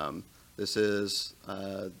 This is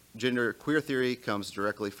gender queer theory comes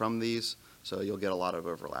directly from these, so you'll get a lot of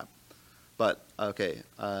overlap. But okay,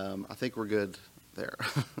 I think we're good there.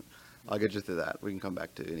 I'll get you through that. We can come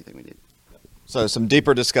back to anything we need. So some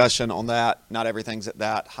deeper discussion on that. Not everything's at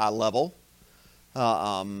that high level.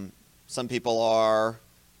 Some people are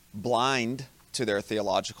blind to their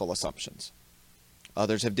theological assumptions.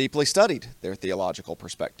 Others have deeply studied their theological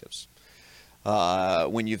perspectives.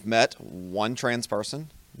 When you've met one trans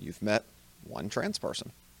person, you've met one trans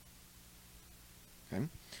person. Okay.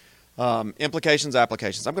 Implications,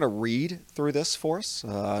 applications. I'm going to read through this for us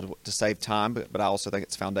to save time, but I also think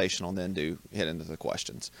it's foundational and then do hit into the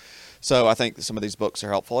questions. So I think some of these books are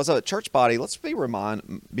helpful. As a church body, let's be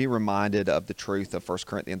reminded of the truth of 1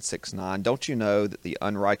 Corinthians 6:9. Don't you know that the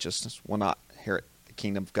unrighteous will not inherit the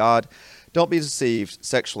kingdom of God? Don't be deceived.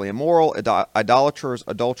 Sexually immoral, idolaters,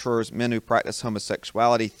 adulterers, men who practice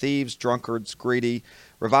homosexuality, thieves, drunkards, greedy,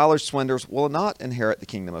 revilers, swindlers will not inherit the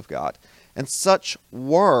kingdom of God. And such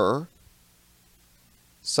were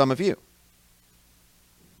some of you.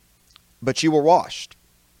 But you were washed.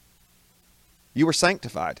 You were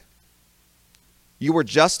sanctified. You were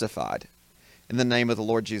justified in the name of the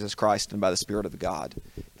Lord Jesus Christ and by the Spirit of God.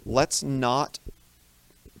 Let's not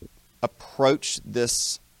approach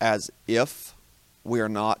this as if we are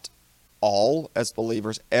not all as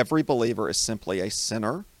believers. Every believer is simply a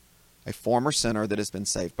sinner, a former sinner that has been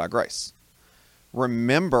saved by grace.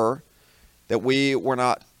 Remember that we were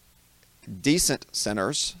not decent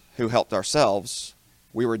sinners who helped ourselves.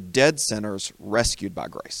 We were dead sinners rescued by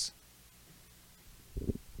grace.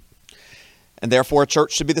 And therefore, a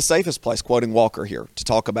church should be the safest place, quoting Walker here, to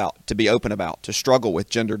talk about, to be open about, to struggle with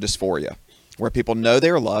gender dysphoria, where people know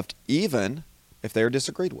they are loved even if they are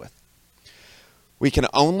disagreed with. We're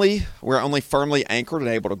only firmly anchored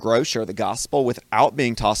and able to grow, share the gospel without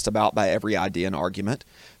being tossed about by every idea and argument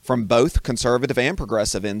from both conservative and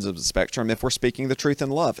progressive ends of the spectrum if we're speaking the truth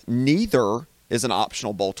in love. Neither is an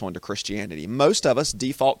optional bolt-on to Christianity. Most of us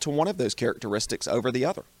default to one of those characteristics over the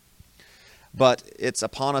other. But it's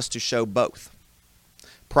upon us to show both.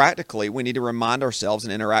 Practically, we need to remind ourselves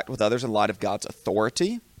and interact with others in light of God's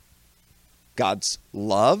authority, God's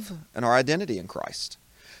love, and our identity in Christ.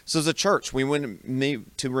 So as a church, we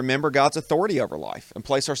need to remember God's authority over life and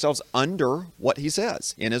place ourselves under what he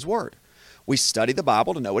says in his word. We study the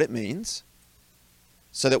Bible to know what it means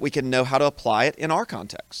so that we can know how to apply it in our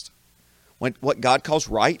context. When what God calls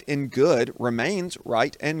right and good remains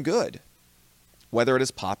right and good, whether it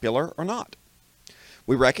is popular or not.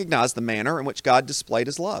 We recognize the manner in which God displayed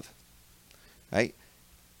his love. Right?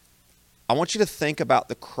 I want you to think about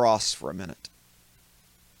the cross for a minute.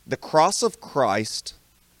 The cross of Christ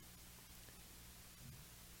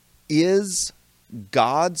is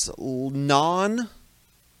God's non-affirming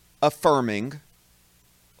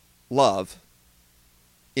love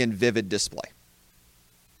in vivid display.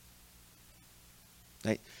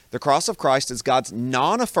 Right? The cross of Christ is God's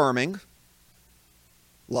non-affirming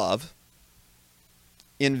love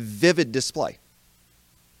in vivid display.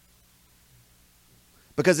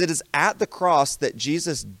 Because it is at the cross that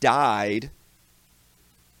Jesus died,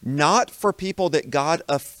 not for people that God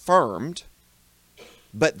affirmed,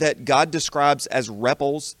 but that God describes as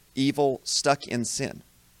rebels, evil, stuck in sin.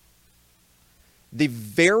 The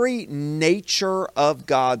very nature of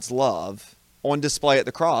God's love on display at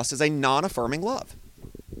the cross is a non-affirming love.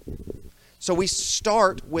 So we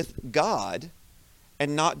start with God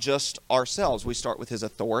and not just ourselves. We start with his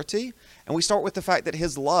authority, and we start with the fact that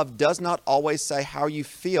his love does not always say how you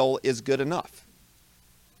feel is good enough.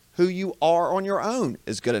 Who you are on your own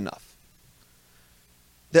is good enough.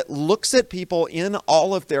 That looks at people in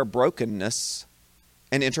all of their brokenness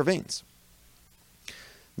and intervenes.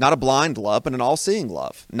 Not a blind love, but an all-seeing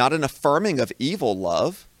love. Not an affirming of evil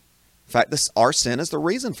love. In fact, our sin is the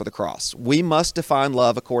reason for the cross. We must define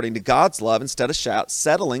love according to God's love instead of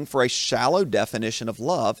settling for a shallow definition of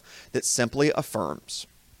love that simply affirms.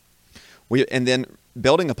 And then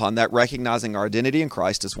building upon that, recognizing our identity in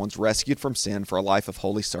Christ as one's rescued from sin for a life of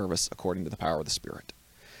holy service according to the power of the Spirit.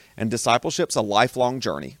 And discipleship's a lifelong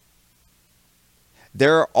journey.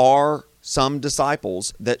 There are some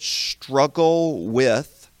disciples that struggle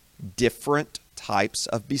with different types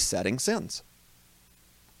of besetting sins.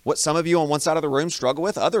 What some of you on one side of the room struggle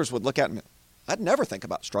with, others would look at me. I'd never think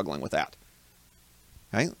about struggling with that.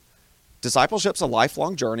 Okay? Discipleship's a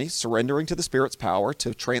lifelong journey, surrendering to the Spirit's power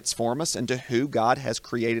to transform us into who God has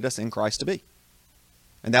created us in Christ to be.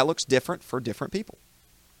 And that looks different for different people.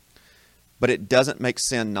 But it doesn't make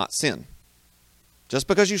sin not sin. Just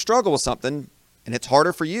because you struggle with something and it's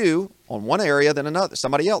harder for you on one area than another,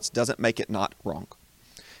 somebody else, doesn't make it not wrong.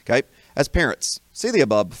 Okay? As parents, see the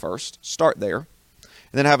above first. Start there.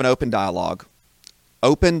 And then have an open dialogue.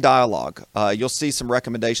 Open dialogue. You'll see some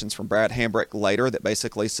recommendations from Brad Hambrick later that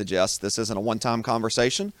basically suggest this isn't a one-time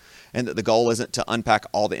conversation and that the goal isn't to unpack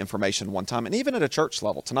all the information one time. And even at a church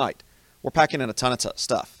level tonight, we're packing in a ton of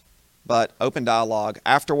stuff. But open dialogue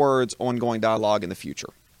afterwards, ongoing dialogue in the future.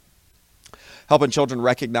 Helping children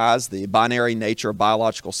recognize the binary nature of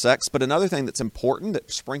biological sex. But another thing that's important that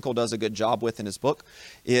Sprinkle does a good job with in his book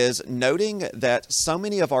is noting that so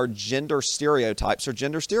many of our gender stereotypes are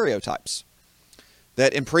gender stereotypes.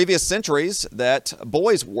 That in previous centuries that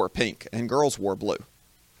boys wore pink and girls wore blue.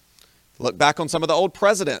 Look back on some of the old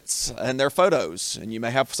presidents and their photos, and you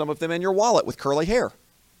may have some of them in your wallet with curly hair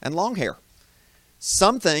and long hair.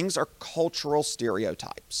 Some things are cultural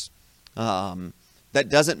stereotypes. That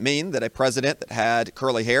doesn't mean that a president that had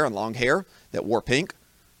curly hair and long hair that wore pink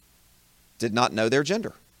did not know their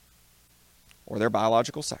gender or their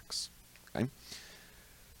biological sex. Okay?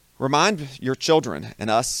 Remind your children and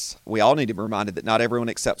us, we all need to be reminded that not everyone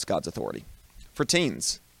accepts God's authority. For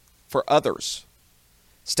teens, for others,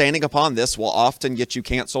 standing upon this will often get you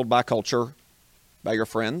canceled by culture, by your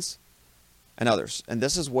friends, and others. And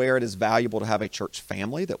this is where it is valuable to have a church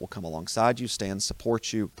family that will come alongside you, stand,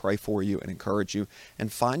 support you, pray for you, and encourage you,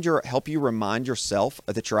 and help you remind yourself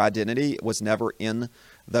that your identity was never in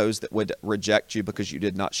those that would reject you because you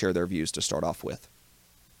did not share their views to start off with.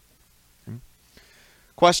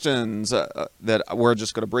 Questions that we're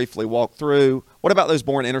just going to briefly walk through. What about those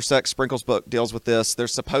born intersex? Sprinkle's book deals with this.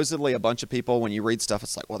 There's supposedly a bunch of people, when you read stuff,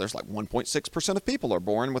 it's like, well, there's like 1.6% of people are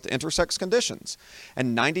born with intersex conditions.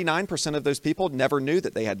 And 99% of those people never knew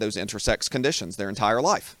that they had those intersex conditions their entire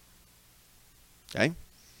life. Okay?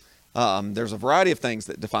 There's a variety of things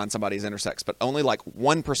that define somebody as intersex, but only like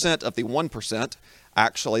 1% of the 1%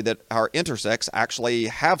 actually that are intersex actually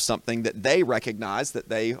have something that they recognize that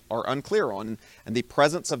they are unclear on. And the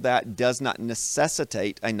presence of that does not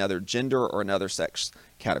necessitate another gender or another sex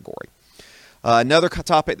category. Another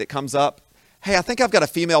topic that comes up, hey, I think I've got a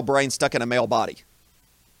female brain stuck in a male body.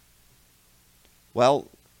 Well,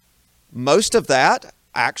 most of that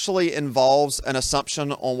actually involves an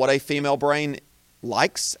assumption on what a female brain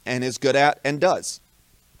likes and is good at and does,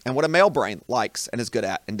 and what a male brain likes and is good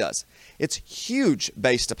at and does. It's huge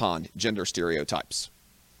based upon gender stereotypes.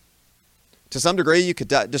 To some degree, you could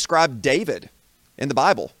describe David in the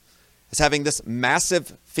Bible as having this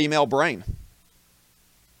massive female brain.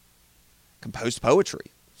 Composed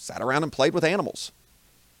poetry, sat around and played with animals.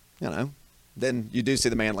 Then you do see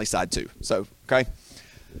the manly side too. So, okay,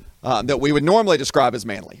 that we would normally describe as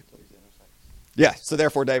manly. Yeah, so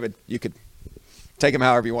therefore, David, you could take him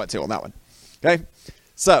however you want to on that one. Okay?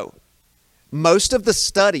 So, most of the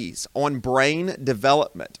studies on brain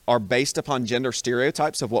development are based upon gender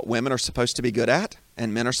stereotypes of what women are supposed to be good at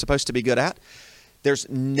and men are supposed to be good at. There's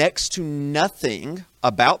next to nothing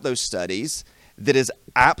about those studies that is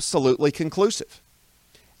absolutely conclusive.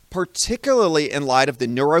 particularly in light of the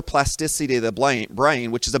neuroplasticity of the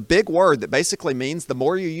brain, which is a big word that basically means the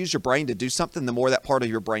more you use your brain to do something, the more that part of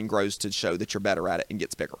your brain grows to show that you're better at it and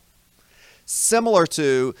gets bigger. Similar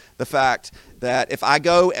to the fact that if I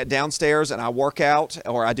go downstairs and I work out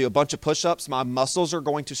or I do a bunch of push-ups, my muscles are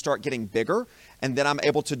going to start getting bigger, and then I'm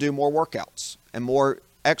able to do more workouts and more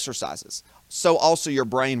exercises. So also your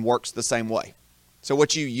brain works the same way. So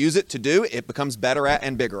what you use it to do, it becomes better at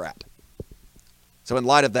and bigger at. So in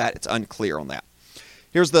light of that, it's unclear on that.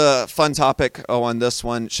 Here's the fun topic on this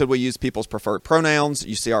one. Should we use people's preferred pronouns?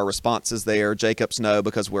 You see our responses there. Jacob's no,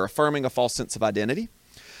 because we're affirming a false sense of identity.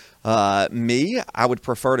 Me, I would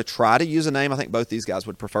prefer to try to use a name. I think both these guys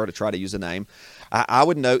would prefer to try to use a name. I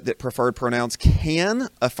would note that preferred pronouns can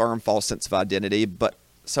affirm false sense of identity, but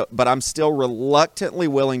I'm still reluctantly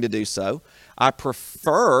willing to do so. I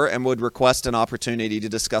prefer and would request an opportunity to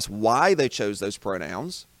discuss why they chose those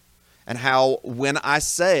pronouns and how when I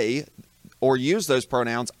say or use those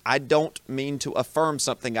pronouns, I don't mean to affirm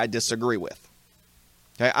something I disagree with.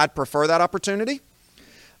 Okay, I'd prefer that opportunity.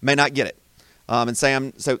 May not get it. And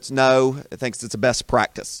Sam, so it's no, thinks it's a best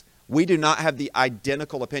practice. We do not have the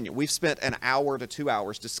identical opinion. We've spent an hour to 2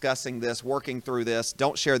 hours discussing this, working through this.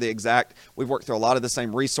 Don't share the exact. We've worked through a lot of the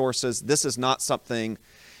same resources. This is not something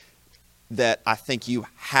that I think you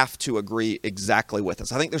have to agree exactly with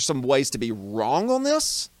us. I think there's some ways to be wrong on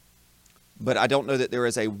this, but I don't know that there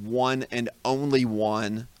is a one and only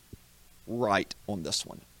one right on this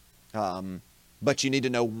one. But you need to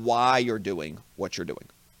know why you're doing what you're doing.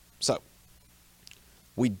 So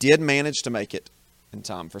we did manage to make it in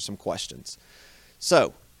time for some questions.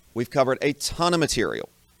 So we've covered a ton of material.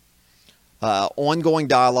 Ongoing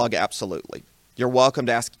dialogue, absolutely. You're welcome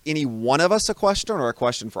to ask any one of us a question or a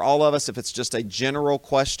question for all of us. If it's just a general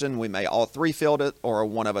question, we may all three field it, or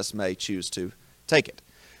one of us may choose to take it.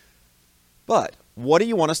 But what do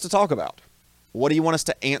you want us to talk about? What do you want us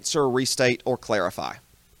to answer, restate, or clarify?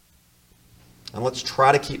 And let's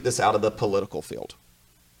try to keep this out of the political field.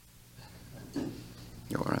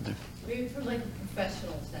 You're right there. Maybe from like a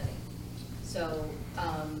professional setting. So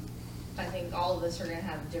I think all of us are going to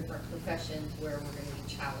have different professions where we're going to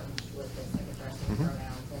be challenged with this, like addressing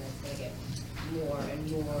pronouns, and it's going to get more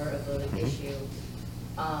and more of an issue.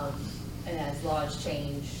 And as laws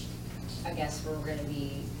change, I guess we're going to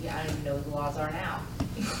be, I don't even know what the laws are now.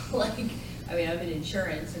 Like, I mean, I'm in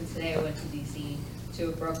insurance, and today I went to DC to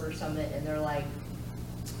a broker summit, and they're like,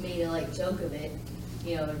 made a like joke of it.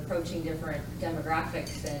 You know, approaching different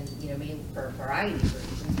demographics and, you know, maybe for a variety of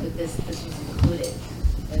reasons, but this was included.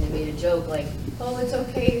 And they made a joke like, oh, it's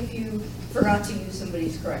okay if you forgot to use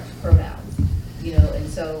somebody's correct pronouns, you know, and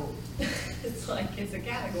so it's like, it's a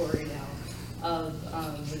category now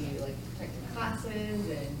of when you like protecting classes,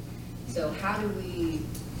 and so how do we,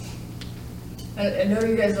 I know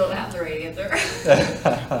you guys don't have the right answer,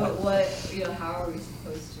 but what, you know, how are we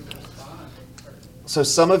supposed to respond? So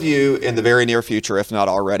some of you in the very near future, if not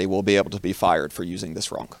already, will be able to be fired for using this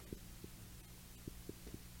wrong.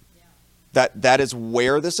 Yeah. That is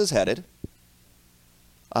where this is headed.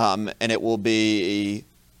 And it will be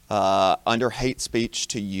under hate speech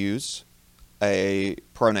to use a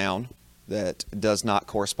pronoun that does not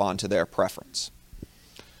correspond to their preference.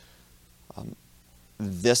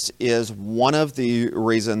 This is one of the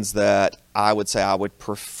reasons that I would say I would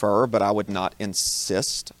prefer, but I would not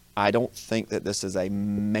insist. I don't think that this is a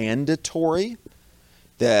mandatory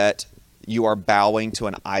that you are bowing to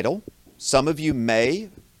an idol. Some of you may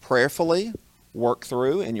prayerfully work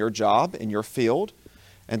through in your job, in your field,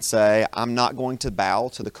 and say, I'm not going to bow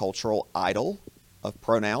to the cultural idol of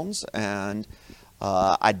pronouns and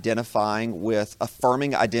identifying with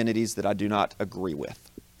affirming identities that I do not agree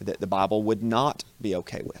with, that the Bible would not be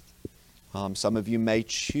okay with. Some of you may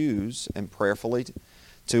choose and prayerfully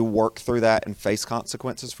to work through that and face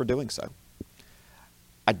consequences for doing so.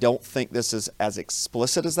 I don't think this is as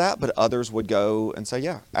explicit as that, but others would go and say,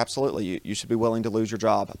 yeah, absolutely, you should be willing to lose your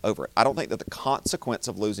job over it. I don't think that the consequence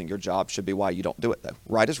of losing your job should be why you don't do it, though.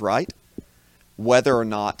 Right is right, whether or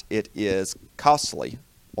not it is costly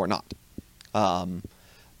or not.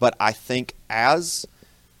 But I think as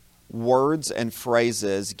words and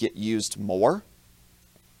phrases get used more,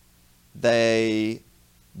 they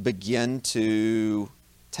begin to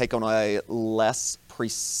take on a less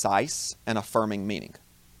precise and affirming meaning.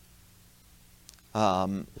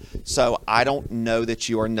 So I don't know that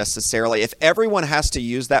you are necessarily, if everyone has to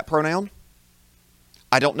use that pronoun,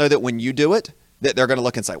 I don't know that when you do it, that they're going to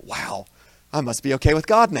look and say, wow, I must be okay with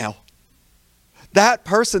God now. That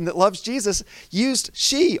person that loves Jesus used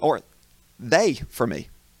she or they for me.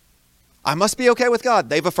 I must be okay with God.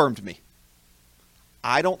 They've affirmed me.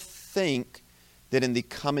 I don't think that in the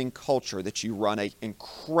coming culture that you run an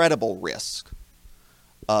incredible risk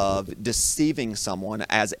of deceiving someone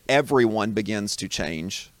as everyone begins to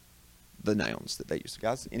change the nouns that they use.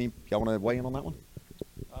 Guys, y'all want to weigh in on that one?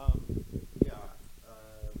 Yeah,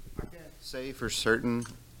 I can't say for certain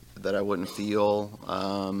that I wouldn't feel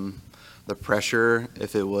the pressure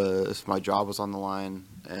if my job was on the line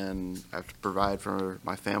and I have to provide for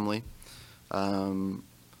my family. I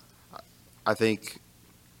think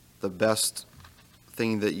the best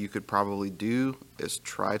thing that you could probably do is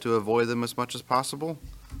try to avoid them as much as possible.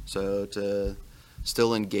 So to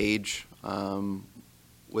still engage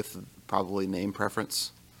with probably name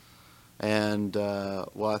preference. And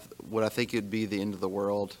what I think it'd be the end of the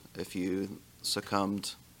world if you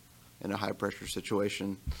succumbed in a high pressure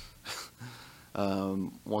situation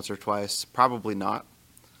once or twice. Probably not.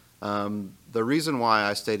 The reason why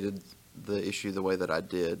I stated the issue the way that I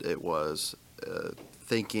did, it was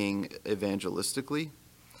thinking evangelistically,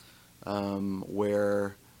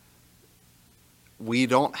 where we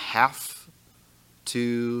don't have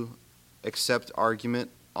to accept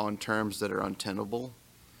argument on terms that are untenable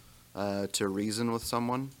to reason with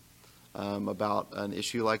someone about an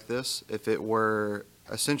issue like this. If it were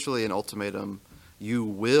essentially an ultimatum, you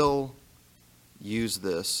will use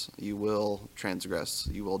this, you will transgress,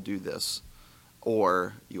 you will do this,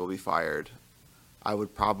 or you will be fired, I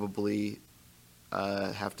would probably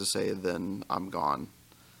have to say, then I'm gone.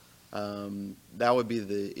 That would be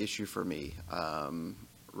the issue for me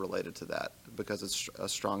related to that, because it's a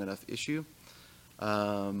strong enough issue.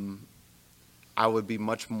 I would be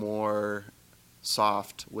much more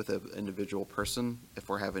soft with an individual person if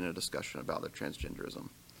we're having a discussion about their transgenderism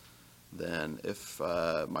than if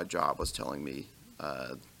my job was telling me,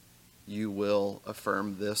 you will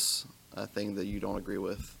affirm this thing that you don't agree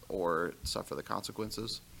with or suffer the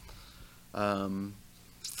consequences.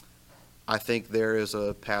 I think there is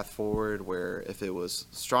a path forward where if it was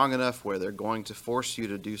strong enough where they're going to force you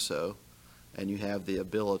to do so and you have the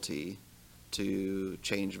ability to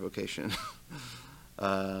change vocation,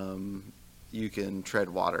 you can tread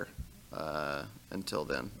water until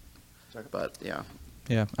then. But yeah.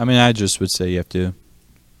 Yeah, I mean, I just would say you have to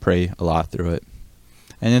pray a lot through it.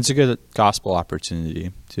 And it's a good gospel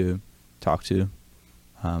opportunity to talk to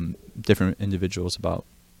different individuals about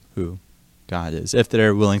who God is, if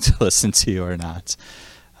they're willing to listen to you or not.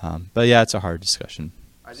 But yeah, it's a hard discussion.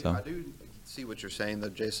 I do see what you're saying, though,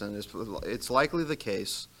 Jason. It's likely the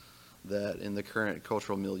case that in the current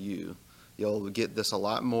cultural milieu, you'll get this a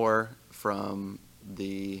lot more from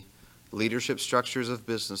the leadership structures of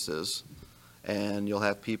businesses, and you'll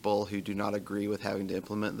have people who do not agree with having to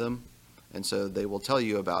implement them, and so they will tell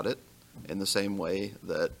you about it in the same way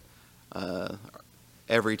that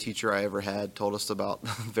every teacher I ever had told us about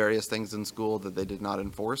various things in school that they did not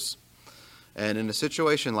enforce. And in a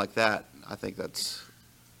situation like that, I think that's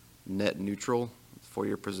net neutral for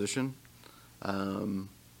your position.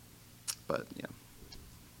 But yeah.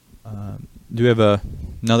 Do we have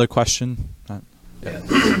another question? Yeah.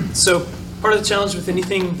 So part of the challenge with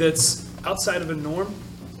anything that's outside of a norm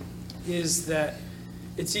is that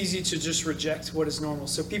it's easy to just reject what is normal.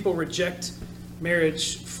 So people reject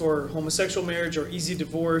marriage for homosexual marriage or easy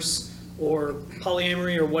divorce or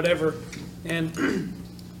polyamory or whatever. And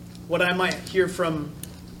what I might hear from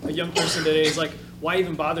a young person today is like, why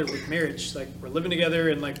even bother with marriage? Like, we're living together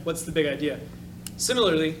and like, what's the big idea?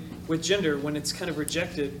 Similarly, with gender, when it's kind of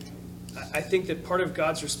rejected, I think that part of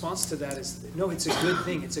God's response to that is, no, it's a good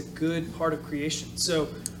thing. It's a good part of creation. So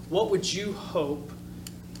what would you hope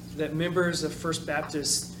that members of First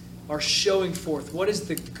Baptist are showing forth? What is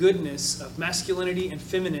the goodness of masculinity and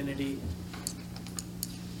femininity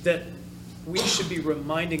that we should be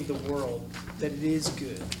reminding the world that it is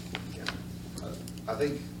good? I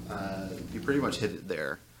think you pretty much hit it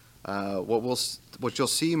there. What you'll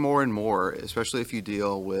see more and more, especially if you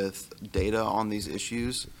deal with data on these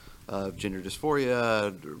issues of gender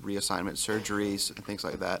dysphoria, reassignment surgeries, and things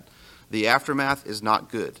like that, the aftermath is not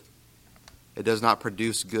good. It does not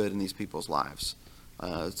produce good in these people's lives.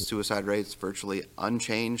 Suicide rates virtually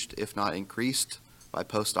unchanged, if not increased, by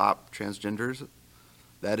post-op transgenders.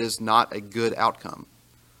 That is not a good outcome.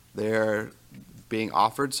 They're being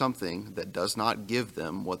offered something that does not give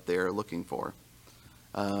them what they're looking for.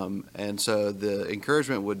 And so the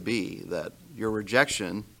encouragement would be that your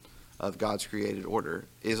rejection of God's created order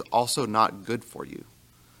is also not good for you.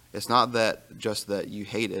 It's not that just that you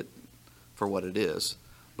hate it for what it is,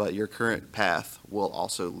 but your current path will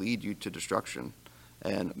also lead you to destruction,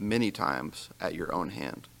 and many times at your own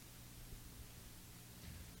hand.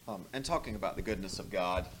 And talking about the goodness of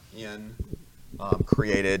God in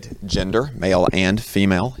created gender, male and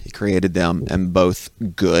female. He created them in both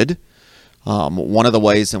good. One of the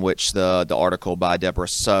ways in which the article by Deborah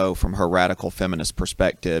So, from her radical feminist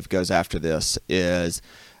perspective, goes after this is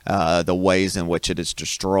the ways in which it is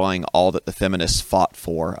destroying all that the feminists fought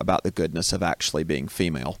for about the goodness of actually being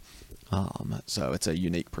female. So it's a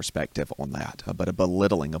unique perspective on that, but a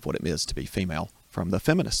belittling of what it is to be female from the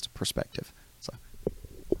feminist perspective. So.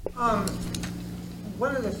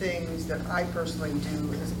 One of the things that I personally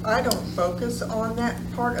do is I don't focus on that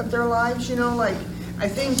part of their lives, like I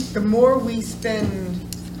think the more we spend,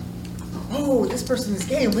 oh, this person is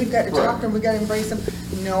gay and we've got to talk to him, we've got to embrace him.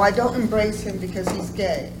 No, I don't embrace him because he's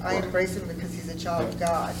gay. I embrace him because he's a child of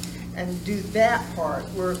God. And do that part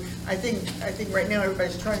where I think right now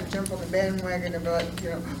everybody's trying to jump on the bandwagon and be like,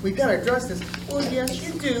 we've got to address this. Well, yes,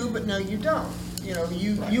 you do, but no, you don't.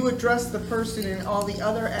 You address the person in all the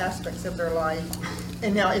other aspects of their life.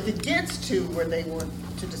 And now if it gets to where they want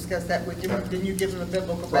to discuss that with you, then you give them a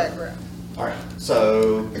biblical background. All right.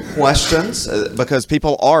 So questions, because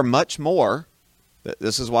people are much more.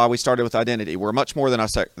 This is why we started with identity. We're much more than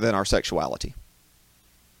our sexuality.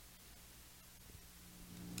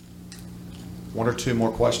 One or two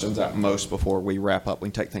more questions at most before we wrap up. We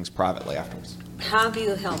can take things privately afterwards. How do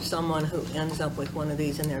you help someone who ends up with one of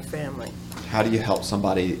these in their family? How do you help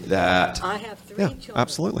somebody that... I have 3 children.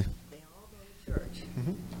 Absolutely. They all go to church.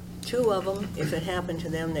 2 of them, if it happened to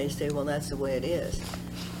them, they say, well, that's the way it is.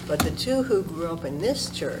 But the 2 who grew up in this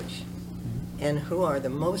church and who are the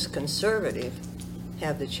most conservative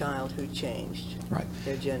have the child who changed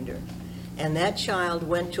their gender. And that child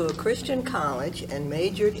went to a Christian college and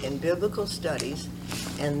majored in biblical studies,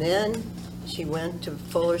 and then she went to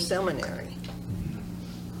Fuller Seminary.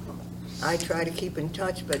 I try to keep in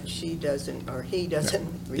touch, but she doesn't, or he doesn't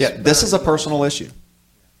respond. Yeah, this is a personal issue.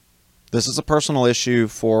 This is a personal issue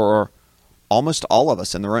for almost all of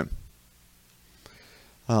us in the room.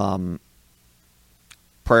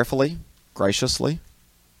 Prayerfully, graciously,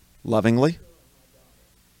 lovingly,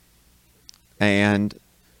 and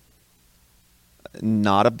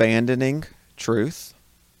not abandoning truth,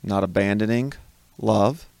 not abandoning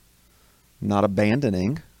love, not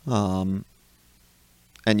abandoning, and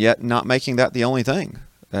yet not making that the only thing,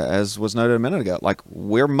 as was noted a minute ago. Like,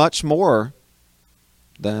 we're much more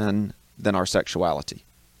than our sexuality.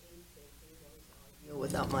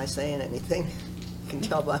 Without my saying anything, you can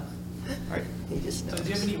tell by he just knows. So do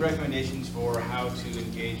you have any recommendations for how to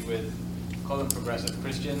engage with, call them progressive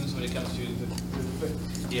Christians, when it comes to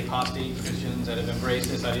the apostate Christians that have embraced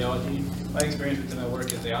this ideology? My experience with my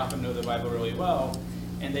work is they often know the Bible really well,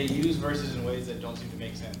 and they use verses in ways that don't seem to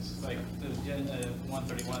make sense. Like the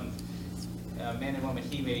 131, man and woman,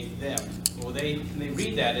 he made them. Well, they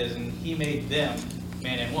read that as in he made them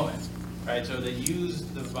man and woman, right? So they use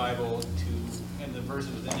the Bible and the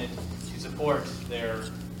verses within it to support their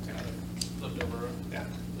kind of flipped over. Yeah.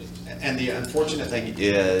 And the unfortunate thing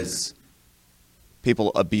is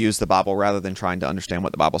people abuse the Bible rather than trying to understand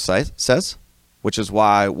what the Bible says, which is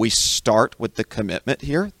why we start with the commitment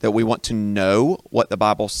here that we want to know what the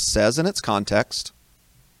Bible says in its context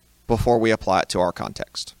before we apply it to our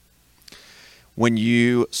context. When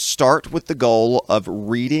you start with the goal of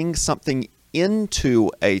reading something into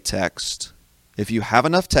a text, if you have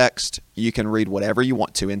enough text, you can read whatever you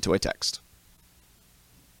want to into a text.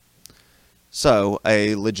 So,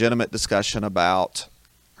 a legitimate discussion about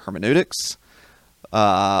hermeneutics,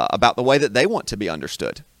 about the way that they want to be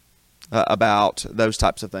understood, about those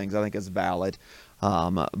types of things, I think is valid.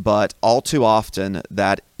 But all too often,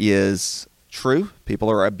 that is true. People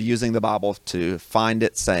are abusing the Bible to find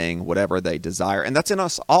it saying whatever they desire, and that's in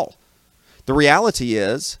us all. The reality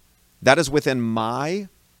is, that is within my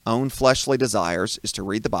own fleshly desires, is to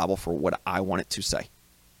read the Bible for what I want it to say.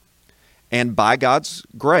 And by God's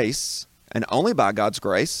grace, and only by God's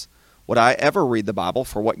grace, would I ever read the Bible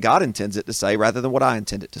for what God intends it to say rather than what I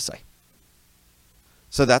intend it to say.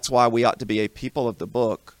 So that's why we ought to be a people of the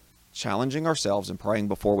book, challenging ourselves and praying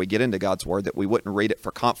before we get into God's Word that we wouldn't read it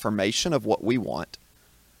for confirmation of what we want,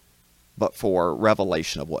 but for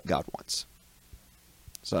revelation of what God wants.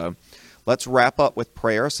 So let's wrap up with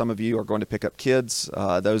prayer. Some of you are going to pick up kids.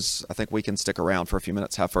 Those, I think we can stick around for a few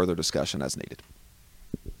minutes, have further discussion as needed.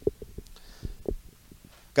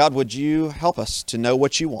 God, would you help us to know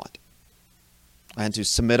what you want and to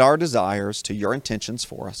submit our desires to your intentions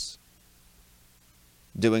for us,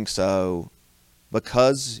 doing so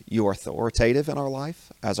because you are authoritative in our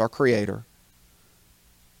life as our Creator,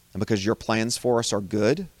 and because your plans for us are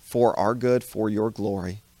good, for our good, for your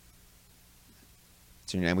glory.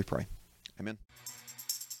 It's in your name we pray. Amen.